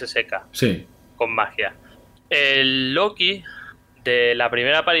Loki se seca, sí, con magia. El Loki, de la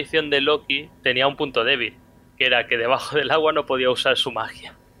primera aparición de Loki, tenía un punto débil, que era que debajo del agua no podía usar su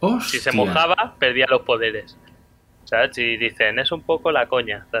magia. ¡Hostia! Si se mojaba, perdía los poderes. ¿Sabes? Y dicen, es un poco la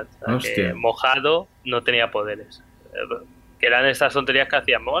coña, que mojado no tenía poderes. Que eran estas tonterías que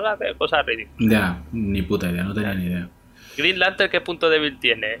hacían, mola, cosas ridículas. Ya, ni puta idea, no tenía ni idea. Green Lantern, ¿qué punto débil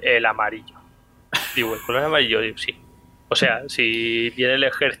tiene? El amarillo. Digo, el color amarillo, digo, sí. O sea, si viene el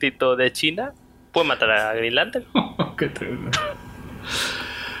ejército de China, puede matar a Green Lantern. Qué tremendo.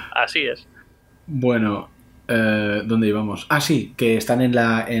 Así es. Bueno, ¿dónde íbamos? Ah, sí, que están en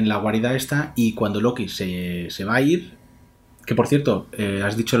la guarida esta, y cuando Loki se va a ir, que por cierto,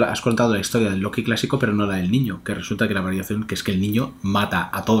 has contado la historia del Loki clásico, pero no la del niño, que resulta que la variación que es que el niño mata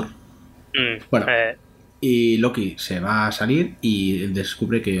a Thor. Bueno, y Loki se va a salir y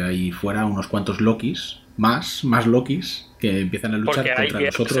descubre que hay fuera unos cuantos Lokis, más Lokis, que empiezan a luchar contra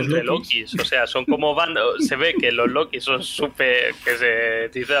los otros Lokis. O sea, son como bandos. Se ve que los Lokis son súper, que se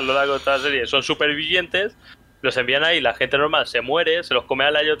dice a lo largo de toda la serie, son supervivientes. Los envían ahí, la gente normal se muere, se los come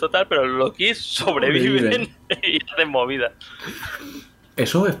al año total, pero los Lokis sobreviven y hacen movidas.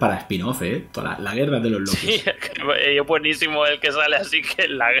 Eso es para spin-off, Toda la guerra de los Lokis. Sí, es buenísimo el que sale así que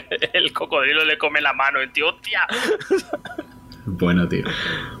el cocodrilo le come la mano, el tío, ¡hostia! Bueno, tío.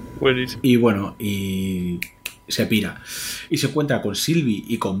 Buenísimo. Y bueno, y se pira. Y se encuentra con Sylvie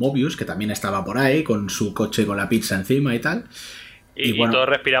y con Mobius, que también estaba por ahí, con su coche con la pizza encima y tal. Y bueno, todos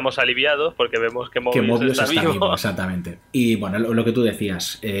respiramos aliviados porque vemos que Mobius está vivo. Exactamente. Y bueno, lo que tú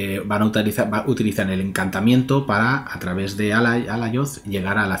decías, utilizan el encantamiento para, a través de Alayoth,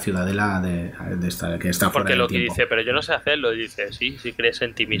 llegar a la ciudadela de esta, que está fuera del tiempo. Porque Loki dice, pero yo no sé hacerlo. Y dice, sí, si crees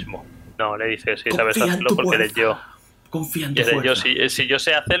en ti mismo. No, le dice, sí, sabes hacerlo porque eres yo. Confía en tu fuerza. Si yo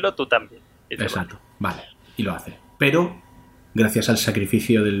sé hacerlo, tú también. Dice, exacto, vale. Y lo hace. Pero gracias al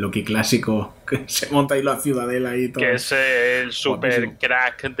sacrificio del Loki clásico, que se monta ahí la ciudadela y todo. Que es el super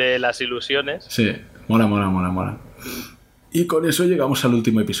crack de las ilusiones. Sí, mola. Y con eso llegamos al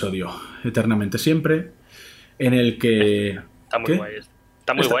último episodio, Eternamente Siempre, en el que... Está muy guay.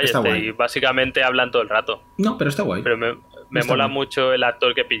 Está muy guay. Y básicamente hablan todo el rato. No, pero está guay. Pero me mola mucho el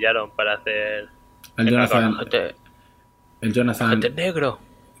actor que pillaron para hacer... El Jonathan negro.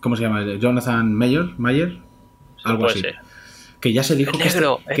 ¿Cómo se llama? Jonathan Mayer, algo así. Ser. Que ya se dijo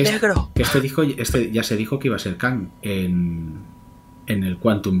negro. Este ya se dijo que iba a ser Kang en el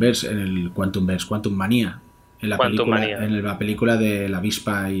Quantumverse, Quantum Mania, en la película de la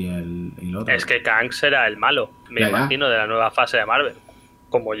avispa y el otro. Es que Kang será el malo, me imagino, de la nueva fase de Marvel,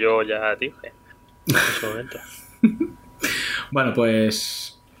 como yo ya dije en ese momento. Bueno,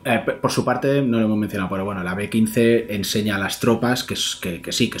 pues por su parte no lo hemos mencionado, pero bueno, la B-15 enseña a las tropas que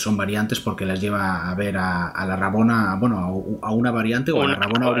sí, que son variantes, porque las lleva a ver a la Rabona, bueno, a una variante o a la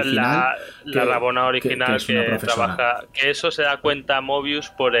Rabona original. La Rabona original que trabaja, que eso se da cuenta Mobius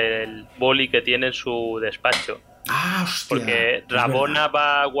por el boli que tiene en su despacho. Ah, hostia. Porque Rabona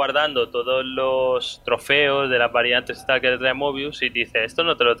va guardando todos los trofeos de las variantes que le trae Mobius y dice, esto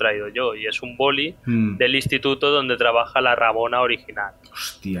no te lo he traído yo, y es un boli del instituto donde trabaja la Rabona original.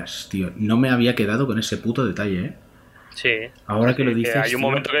 Hostias, tío, no me había quedado con ese puto detalle, Sí. Ahora que lo dices, hay un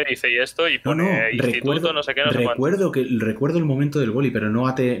momento que dice y esto y pone instituto, no sé qué, no sé cuánto. Recuerdo el momento del boli, pero no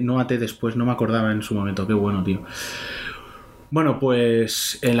até después, no me acordaba en su momento. Qué bueno, tío. Bueno,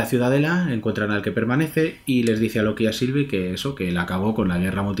 pues en la ciudadela encuentran al que permanece y les dice a Loki y a Sylvie que que él acabó con la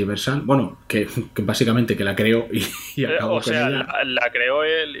guerra multiversal. Bueno, que básicamente que la creó y acabó con ella. O sea, la creó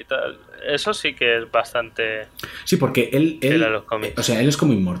él y tal. Eso sí que es bastante... Sí, porque él o sea, él es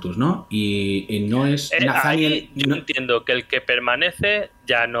como Immortus, ¿no? Y no es Nathaniel... Yo entiendo que el que permanece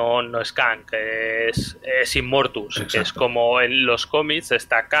ya no es Kang, que es Immortus. Exacto. Es como en los cómics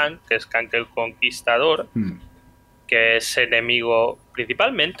está Kang, que es Kang el Conquistador, que es enemigo,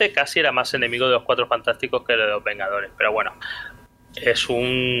 principalmente casi era más enemigo de los Cuatro Fantásticos que de los Vengadores, pero bueno, es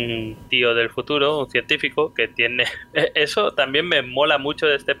un tío del futuro, un científico que tiene... Eso también me mola mucho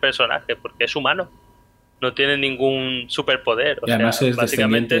de este personaje, porque es humano, no tiene ningún superpoder, o además sea, es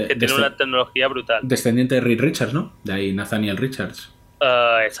básicamente es que tiene una tecnología brutal. Descendiente de Reed Richards, ¿no? De ahí Nathaniel Richards.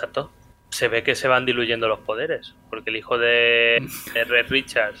 Exacto. se ve que se van diluyendo los poderes, porque el hijo de Reed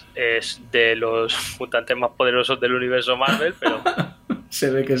Richards es de los mutantes más poderosos del universo Marvel, pero se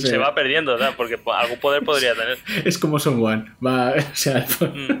ve que se va perdiendo, ¿verdad? Porque algún poder podría tener. Es como Son One, va, o sea,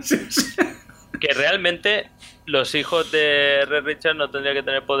 que realmente los hijos de Reed Richards no tendrían que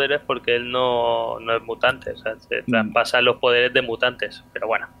tener poderes porque él no es mutante, o sea, se traspasan los poderes de mutantes, pero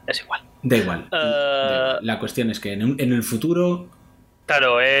bueno, es igual. Da igual. La cuestión es que en el futuro...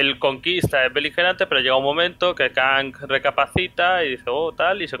 Claro, él conquista, es beligerante, pero llega un momento que Kang recapacita y dice,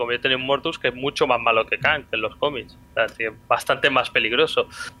 tal, y se convierte en Immortus, que es mucho más malo que Kang en los cómics. O sea, es bastante más peligroso.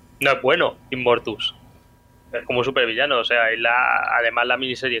 No es bueno, Immortus. Es como un supervillano, o sea, además la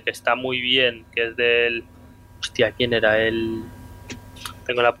miniserie que está muy bien, que es del... Hostia, ¿quién era él?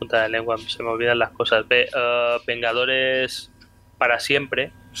 Tengo la punta de la lengua, se me olvidan las cosas. Vengadores para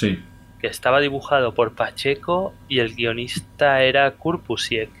siempre. Sí. Que estaba dibujado por Pacheco y el guionista era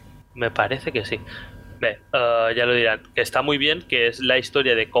Kurpusiek. Me parece que sí. Ya lo dirán. Que está muy bien, que es la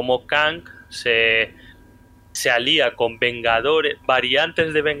historia de cómo Kang se alía con Vengadores,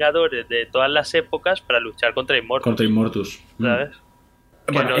 variantes de Vengadores de todas las épocas para luchar contra Immortus. Contra Immortus. ¿Sabes?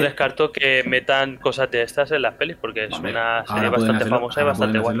 Que no descarto que metan cosas de estas en las pelis, porque es una serie bastante famosa y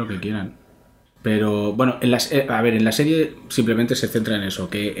bastante guay. Lo que quieran. Pero bueno, en la serie simplemente se centra en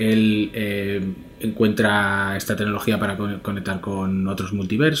eso, que él encuentra esta tecnología para conectar con otros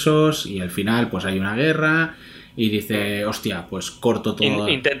multiversos y al final pues hay una guerra y dice, hostia, pues corto todo.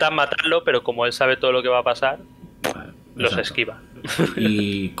 Intentan matarlo, pero como él sabe todo lo que va a pasar, los esquiva.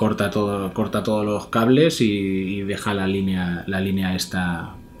 Y corta todos los cables y deja la línea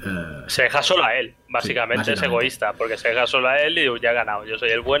esta... se deja solo a él, básicamente es egoísta, porque se deja solo a él y ya ha ganado, yo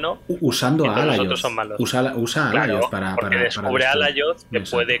soy el bueno. Usando a Alayoth. Son malos. Usa a Alayoth porque descubre a Alayoth que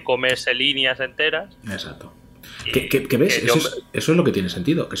puede comerse líneas enteras. Exacto. ¿Qué ves? Eso es lo que tiene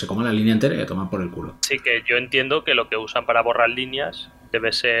sentido, que se coma la línea entera y a tomar por el culo. Sí, que yo entiendo que lo que usan para borrar líneas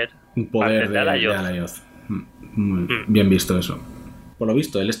debe ser un poder de Alayoth. Bien visto eso. Por lo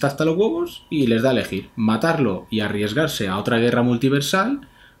visto, él está hasta los huevos y les da a elegir matarlo y arriesgarse a otra guerra multiversal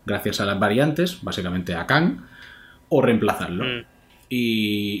gracias a las variantes, básicamente a Kang, o reemplazarlo.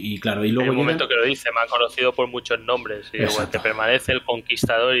 Y claro, y luego hay un momento que lo dice, me han conocido por muchos nombres, y bueno, te permanece el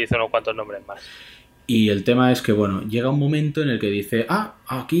Conquistador y dice unos cuantos nombres más. Y el tema es que, bueno, llega un momento en el que dice,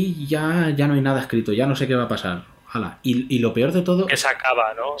 aquí ya no hay nada escrito, ya no sé qué va a pasar. Y lo peor de todo... Que se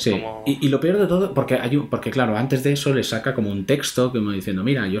acaba, ¿no? Sí, y lo peor de todo, porque claro, antes de eso le saca como un texto como diciendo,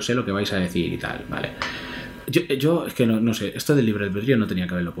 mira, yo sé lo que vais a decir y tal, ¿vale? Yo es que no sé, esto del libre albedrío no tenía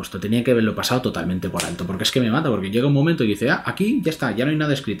que haberlo puesto, tenía que haberlo pasado totalmente por alto, porque es que me mata, porque llega un momento y dice, aquí ya está, ya no hay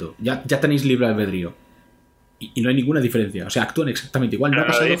nada escrito, ya tenéis libre albedrío. Y no hay ninguna diferencia, o sea, actúan exactamente igual,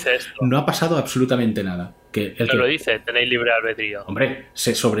 no ha pasado absolutamente nada. Lo dice, tenéis libre albedrío. Hombre,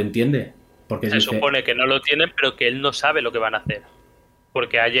 se sobreentiende. Porque se supone que no lo tienen, pero que él no sabe lo que van a hacer.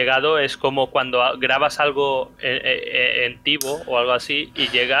 Porque ha llegado, es como cuando grabas algo en TiVo o algo así y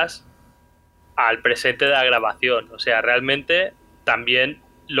llegas al presente de la grabación. O sea, realmente también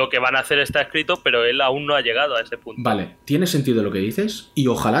lo que van a hacer está escrito, pero él aún no ha llegado a ese punto. Vale, tiene sentido lo que dices y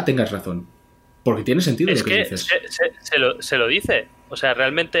ojalá tengas razón. Porque tiene sentido lo que dices. Se lo dice. O sea,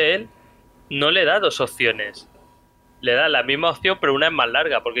 realmente él no le da dos opciones. Le da la misma opción, pero una es más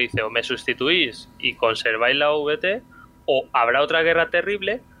larga, porque dice, o me sustituís y conserváis la VT, o habrá otra guerra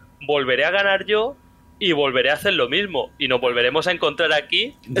terrible, volveré a ganar yo y volveré a hacer lo mismo, y nos volveremos a encontrar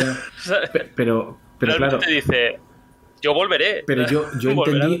aquí. Pero realmente claro, dice, yo volveré. Pero yo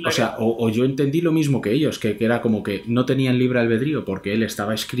entendí, o sea, o yo entendí lo mismo que ellos, que era como que no tenían libre albedrío porque él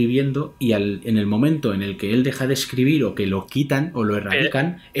estaba escribiendo y en el momento en el que él deja de escribir o que lo quitan o lo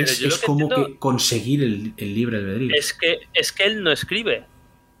erradican, es como que conseguir el libre albedrío. Es que él no escribe.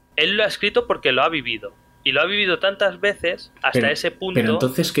 Él lo ha escrito porque lo ha vivido. Y lo ha vivido tantas veces hasta ese punto. Pero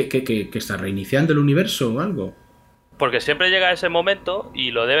entonces, ¿qué está reiniciando el universo o algo? Porque siempre llega a ese momento y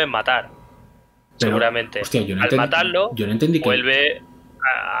lo deben matar. Pero, seguramente. Hostia, al matarlo, yo no entendí vuelve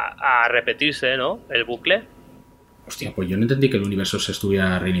a repetirse, ¿no? El bucle. Hostia, pues yo no entendí que el universo se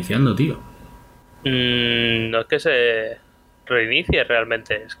estuviera reiniciando, tío. No es que se reinicie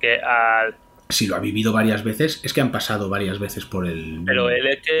realmente, es que si lo ha vivido varias veces, es que han pasado varias veces por el... Pero él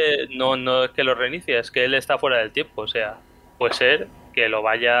es que no es que lo reinicie, es que él está fuera del tiempo, o sea, puede ser que lo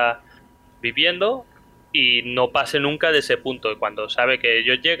vaya viviendo y no pase nunca de ese punto, y cuando sabe que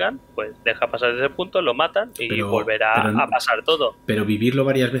ellos llegan, pues deja pasar de ese punto, lo matan y volverá a pasar todo. Pero vivirlo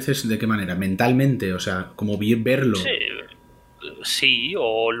varias veces, ¿de qué manera? ¿Mentalmente? O sea, como verlo... Sí,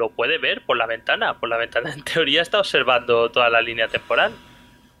 o lo puede ver por la ventana. Por la ventana, en teoría, está observando toda la línea temporal.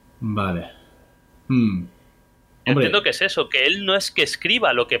 Vale. Entiendo que es eso, que él no es que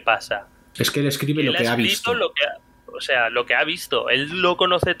escriba lo que pasa, Es que él escribe lo que ha visto. Lo que ha visto. Él lo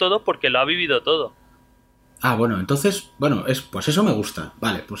conoce todo porque lo ha vivido todo. Ah, bueno, entonces, pues eso me gusta.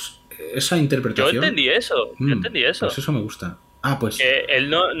 Vale, pues esa interpretación... Yo entendí eso. Pues eso me gusta. Ah, pues... él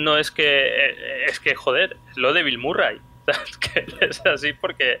no es que... Es que, joder, es lo de Bill Murray. Es que es así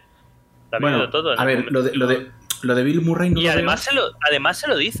porque lo ha vivido todo. A ver, lo de Bill Murray no y lo además se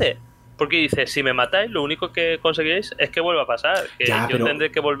lo dice. Porque dice, si me matáis, lo único que conseguiréis es que vuelva a pasar. Que yo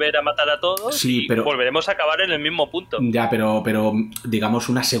tendré que volver a matar a todos volveremos a acabar en el mismo punto. Ya, pero digamos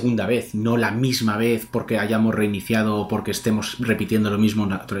una segunda vez, no la misma vez porque hayamos reiniciado o porque estemos repitiendo lo mismo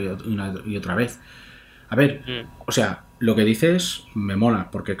una y otra vez. A ver, o sea, lo que dices me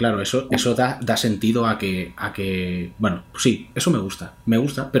mola, porque claro, eso da sentido a que... Bueno, sí, eso me gusta,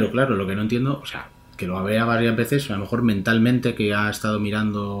 pero claro, lo que no entiendo, o sea... que lo vea varias veces, a lo mejor mentalmente, que ha estado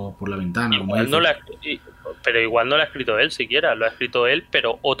mirando por la ventana. Pero igual no lo ha escrito él siquiera, lo ha escrito él,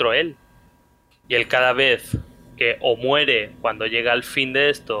 pero otro él. Y él cada vez que o muere cuando llega al fin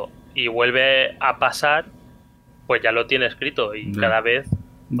de esto y vuelve a pasar, pues ya lo tiene escrito y cada vez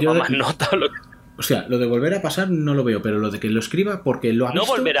toma más nota. O sea, lo de volver a pasar no lo veo, pero lo de que lo escriba porque lo ha visto...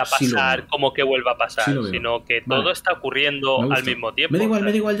 No volver a pasar como que vuelva a pasar, sino que todo está ocurriendo al mismo tiempo.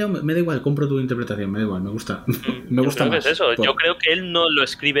 Me da igual, compro tu interpretación, me da igual, me gusta. Me gusta más. Es eso. Yo creo que él no lo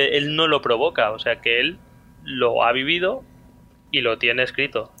escribe, él no lo provoca, o sea que él lo ha vivido y lo tiene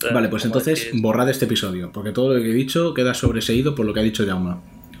escrito. Vale, pues entonces borrad este episodio, porque todo lo que he dicho queda sobreseído por lo que ha dicho Jaume.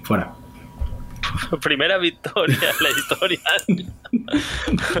 Fuera. Primera victoria en la historia.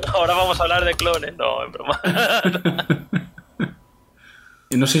 Ahora vamos a hablar de clones. No, en broma.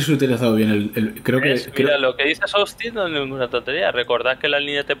 No sé si he utilizado bien Mira, lo que dice Austin no es ninguna tontería. Recordad que la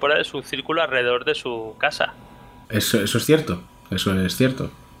línea temporal es un círculo alrededor de su casa. Eso es cierto. Eso es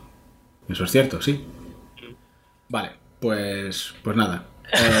cierto, sí. Vale, pues nada.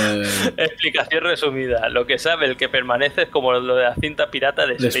 Explicación resumida. Lo que sabe el que permanece es como lo de la cinta pirata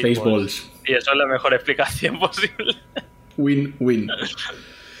de Spaceballs. Y eso es la mejor explicación posible. Win.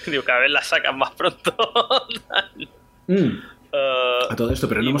 Digo, cada vez la sacan más pronto. A todo esto,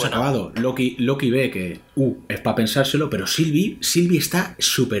 pero no hemos acabado. Loki ve que es para pensárselo, pero Sylvie está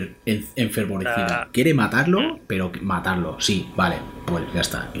súper enfermorecida. Quiere matarlo, pero matarlo, sí, vale, pues ya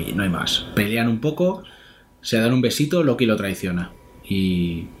está, y no hay más. Pelean un poco, se dan un besito, Loki lo traiciona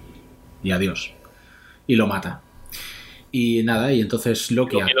y adiós. Y lo mata. Y nada, y entonces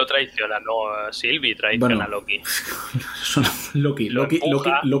Loki lo traiciona, no Sylvie traiciona a Loki. Loki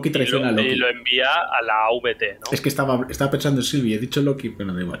traiciona a Loki. Y lo envía a la AVT, ¿no? Es que estaba pensando en Sylvie, he dicho Loki,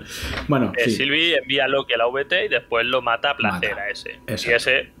 pero da igual. Bueno, sí. Sylvie envía a Loki a la AVT y después lo mata a placer a ese. Exacto. Y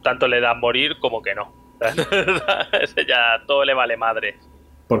ese tanto le da morir como que no. Ese ya todo le vale madre.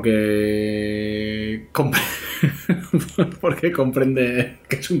 Porque comprende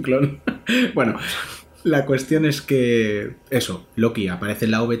que es un clon. Bueno, la cuestión es que Loki aparece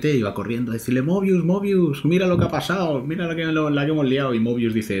en la OVT y va corriendo a decirle Mobius, mira lo que ha pasado, mira la que hemos liado. Y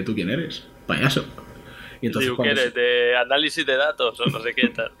Mobius dice, ¿tú quién eres? Payaso. Y entonces, ¿qué eres? ¿De análisis de datos o no sé qué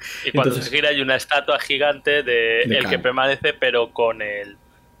tal? Y cuando se gira hay una estatua gigante de el que permanece, pero con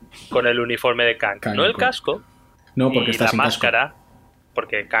el uniforme de Kang. No el casco, no, porque está la sin máscara, casco.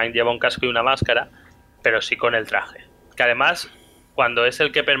 Porque Kang lleva un casco y una máscara, pero sí con el traje. Que además, cuando es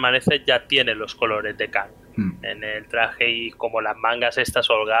el que permanece, ya tiene los colores de Kang en el traje y como las mangas estas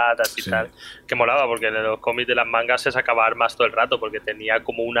holgadas y tal, que molaba porque en los cómics de las mangas se sacaba armas todo el rato porque tenía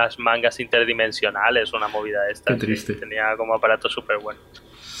como unas mangas interdimensionales, una movida de estas. Qué triste. Tenía como aparatos súper buenos,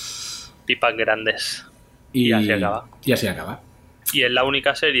 pipas grandes y así acaba. Y es la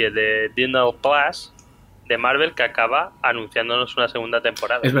única serie de Disney Plus de Marvel que acaba anunciándonos una segunda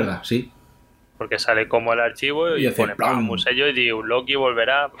temporada. Es verdad, sí. Porque sale como el archivo y pone un sello y dice Loki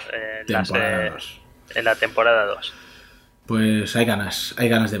volverá en la temporada 2. Pues hay ganas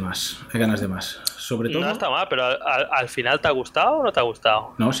de más. Sobre todo... No está mal, pero al final ¿te ha gustado o no te ha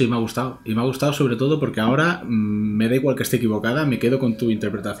gustado? No, sí, me ha gustado. Y me ha gustado sobre todo porque ahora me da igual que esté equivocada, me quedo con tu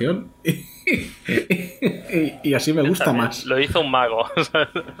interpretación y así me gusta más. Lo hizo un mago.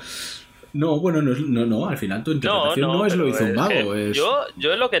 No, bueno, no, al final tu interpretación no es lo hizo un mago. Yo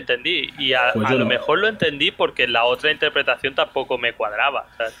es lo que entendí y a lo mejor lo entendí porque la otra interpretación tampoco me cuadraba,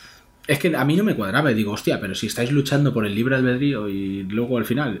 ¿sabes? Es que a mí no me cuadraba y digo, hostia, pero si estáis luchando por el libre albedrío y luego al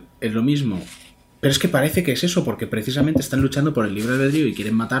final es lo mismo Pero es que parece que es eso, porque precisamente están luchando por el libre albedrío y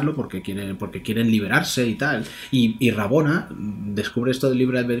quieren matarlo porque quieren liberarse y tal. Y Rabona descubre esto del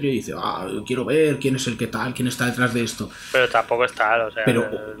libre albedrío y dice, quiero ver quién es el que tal, quién está detrás de esto. Pero tampoco es tal, o sea... Pero,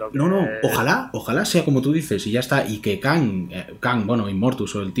 ojalá sea como tú dices y ya está. Y que Kang,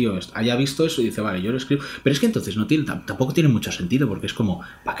 Immortus o el tío haya visto eso y dice, vale, yo lo escribo. Pero es que entonces tampoco tiene mucho sentido, porque es como,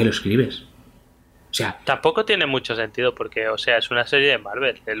 ¿para qué lo escribes? O sea, tampoco tiene mucho sentido porque, o sea, es una serie de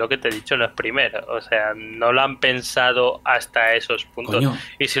Marvel, es lo que te he dicho, no es primero, o sea, no lo han pensado hasta esos puntos. Coño.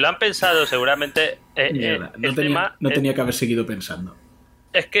 Y si lo han pensado, seguramente no tenía que haber seguido pensando.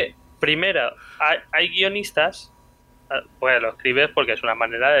 Es que, primero, hay guionistas, pues lo escribes porque es una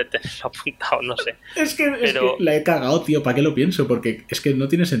manera de tenerlo apuntado, no sé. Es que la he cagado, tío, ¿para qué lo pienso? Porque es que no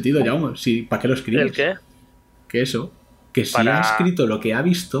tiene sentido, ya, ¿para qué lo escribes? ¿El qué? Que si ha escrito lo que ha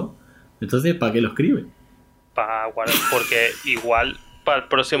visto... Entonces, ¿para qué lo escribe? Porque igual para el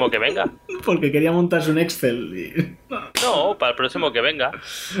próximo que venga. Porque quería montarse un Excel. No, para el próximo que venga.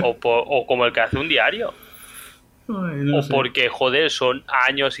 O como el que hace un diario. No sé. Porque, joder, son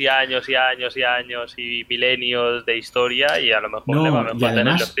años y años y años y años y milenios de historia y a lo mejor le va mejor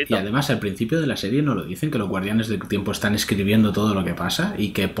tenerlo escrito. Y además, al principio de la serie no lo dicen, que los Guardianes del Tiempo están escribiendo todo lo que pasa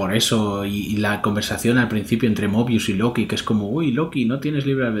y que por eso, y la conversación al principio entre Mobius y Loki, que es como, uy, Loki, no tienes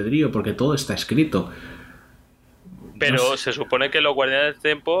libre albedrío porque todo está escrito. Pero no sé. Se supone que los Guardianes del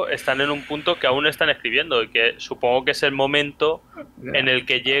Tiempo están en un punto que aún están escribiendo y que supongo que es el momento en el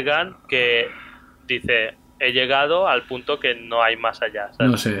que llegan que dice... He llegado al punto que no hay más allá,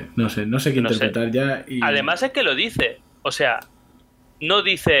 ¿sabes? No sé qué interpretar ya. Además es que lo dice. O sea, no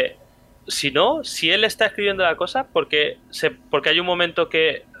dice... Si él está escribiendo la cosa, porque hay un momento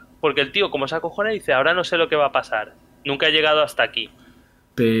que... Porque el tío, como se acojona, dice, ahora no sé lo que va a pasar. Nunca he llegado hasta aquí.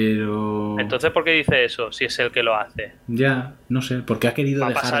 Pero... Entonces, ¿por qué dice eso? Si es él que lo hace. Ya, no sé, porque ha querido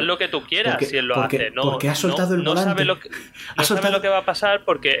dejar... Va a pasar lo que tú quieras si él lo hace. No, porque ha soltado el volante. No sabe lo que va a pasar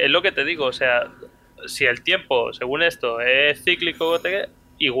porque es lo que te digo, o sea... Si el tiempo, según esto, es cíclico,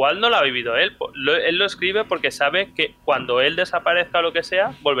 igual no lo ha vivido él. Él lo escribe porque sabe que cuando él desaparezca o lo que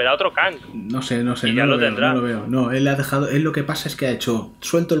sea, volverá otro Kang. No sé, y ya lo tendrá. No lo veo. No, él ha dejado. Él lo que pasa es que ha hecho.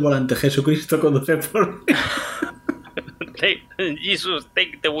 Suelto el volante, Jesucristo conduce por mí. Jesus,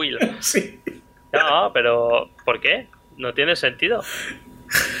 take the wheel. Sí. No, pero ¿por qué? No tiene sentido.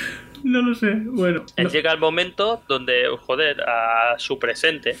 No lo sé. Bueno. Llega el momento donde, joder, a su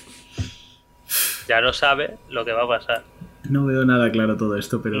presente. Ya no sabe lo que va a pasar. No veo nada claro todo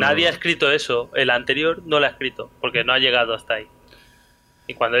esto, pero... Nadie ha escrito eso. El anterior no lo ha escrito, porque no ha llegado hasta ahí.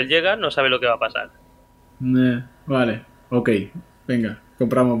 Y cuando él llega, no sabe lo que va a pasar. Vale, ok. Venga,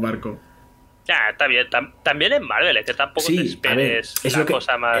 compramos barco. Ya, está bien. También es Marvel, es que tampoco te esperes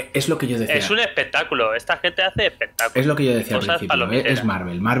cosa más... Es lo que yo decía. Es un espectáculo. Esta gente hace espectáculos. Es lo que yo decía al principio. Es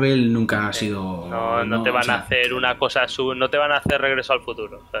Marvel. Marvel nunca ha sido... No te van a hacer una cosa... No te van a hacer Regreso al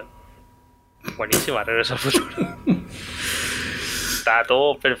Futuro, ¿sabes? Buenísima, Regreso al Futuro. Está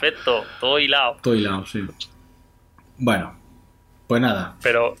todo perfecto, todo hilado. Todo hilado, sí. Bueno, pues nada.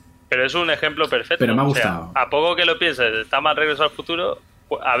 Pero es un ejemplo perfecto. Pero me ha gustado. O sea, a poco que lo pienses, está mal Regreso al Futuro,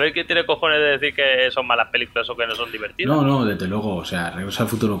 pues a ver qué tiene cojones de decir que son malas películas o que no son divertidas. No, desde luego. O sea, Regreso al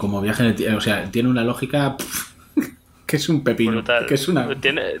Futuro como viaje en el tiempo, o sea, tiene una lógica que es un pepino. Brutal. Que es una...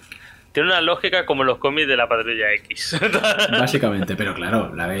 Tiene una lógica como los cómics de la Patrulla X. Básicamente, pero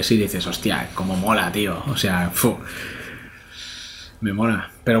claro, la ves y dices, hostia, cómo mola, tío. O sea, me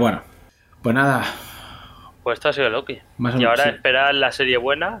mola. Pero bueno, pues nada. Pues esto ha sido Loki. Y ahora esperar la serie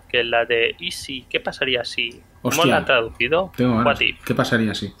buena, que es la de Easy. ¿Qué pasaría si? ¿Cómo la han traducido? ¿Qué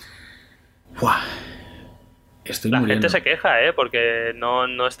pasaría si? Estoy muriendo. La gente se queja, porque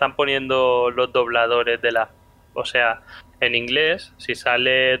no están poniendo los dobladores de la... O sea... En inglés, si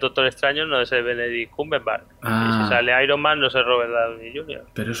sale Doctor Extraño no es el Benedict Cumberbatch. Y si sale Iron Man no es el Robert Downey Jr.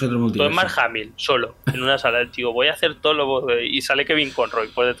 Pero es otro multiverso. Todo es Mark Hamill, solo, en una sala. El tío, voy a hacer todo lo... Y sale Kevin Conroy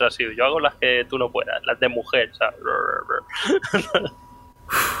por detrás. Yo hago las que tú no puedas, las de mujer, ¿sabes?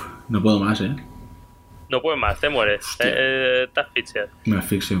 No puedo más, ¿eh? No puedes más, te mueres. Te asfixias. Me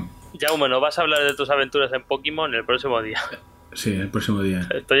asfixio. Ya, bueno, vas a hablar de tus aventuras en Pokémon el próximo día. Sí, el próximo día.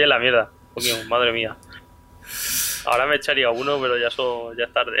 Estoy en la mierda, Pokémon, madre mía. Ahora me echaría uno, pero ya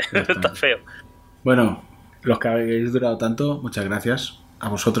es tarde. Está feo. Bueno, los que habéis durado tanto, muchas gracias a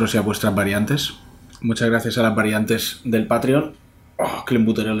vosotros y a vuestras variantes. Muchas gracias a las variantes del Patreon.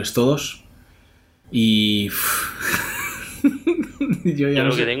 Clembuteroles todos. Y... yo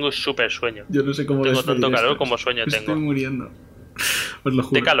lo que tengo es súper sueño. Yo no sé cómo tengo tanto calor como sueño tengo. Estoy muriendo. Os lo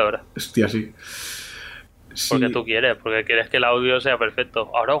juro. De calor. Hostia, sí. Porque tú quieres, porque quieres que el audio sea perfecto.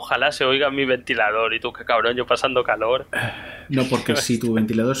 Ahora ojalá se oiga mi ventilador y tú, qué cabrón, yo pasando calor. No, porque si tu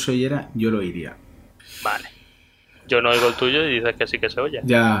ventilador se oyera, yo lo oiría. Vale. Yo no oigo el tuyo y dices que sí que se oye.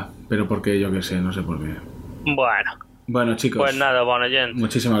 Ya, pero porque yo qué sé, no sé por qué. Bueno, chicos. Pues nada, bueno, gente.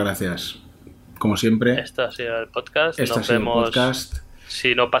 Muchísimas gracias. Como siempre. Esto ha sido el podcast. Nos vemos. El podcast.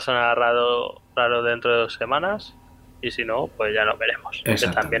 Si no pasa nada raro dentro de 2 semanas. Y si no, pues ya nos veremos. Que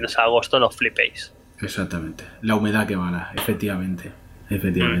también es agosto, no flipéis. Exactamente. La humedad que mala, efectivamente.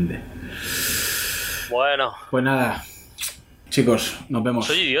 Bueno. Pues nada. Chicos, nos vemos.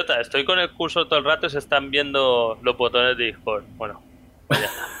 Soy idiota, estoy con el curso todo el rato y se están viendo los botones de Discord. Bueno, pues ya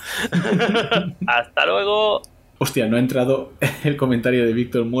está. Hasta luego. Hostia, no ha entrado el comentario de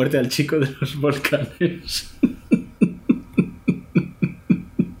Víctor. Muerte al chico de los volcanes.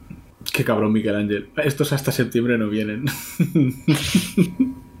 Qué cabrón, Miguel Ángel. Estos hasta septiembre no vienen.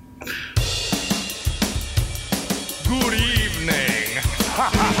 Good evening.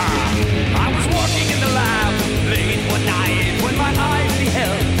 I was walking in the lab late one night.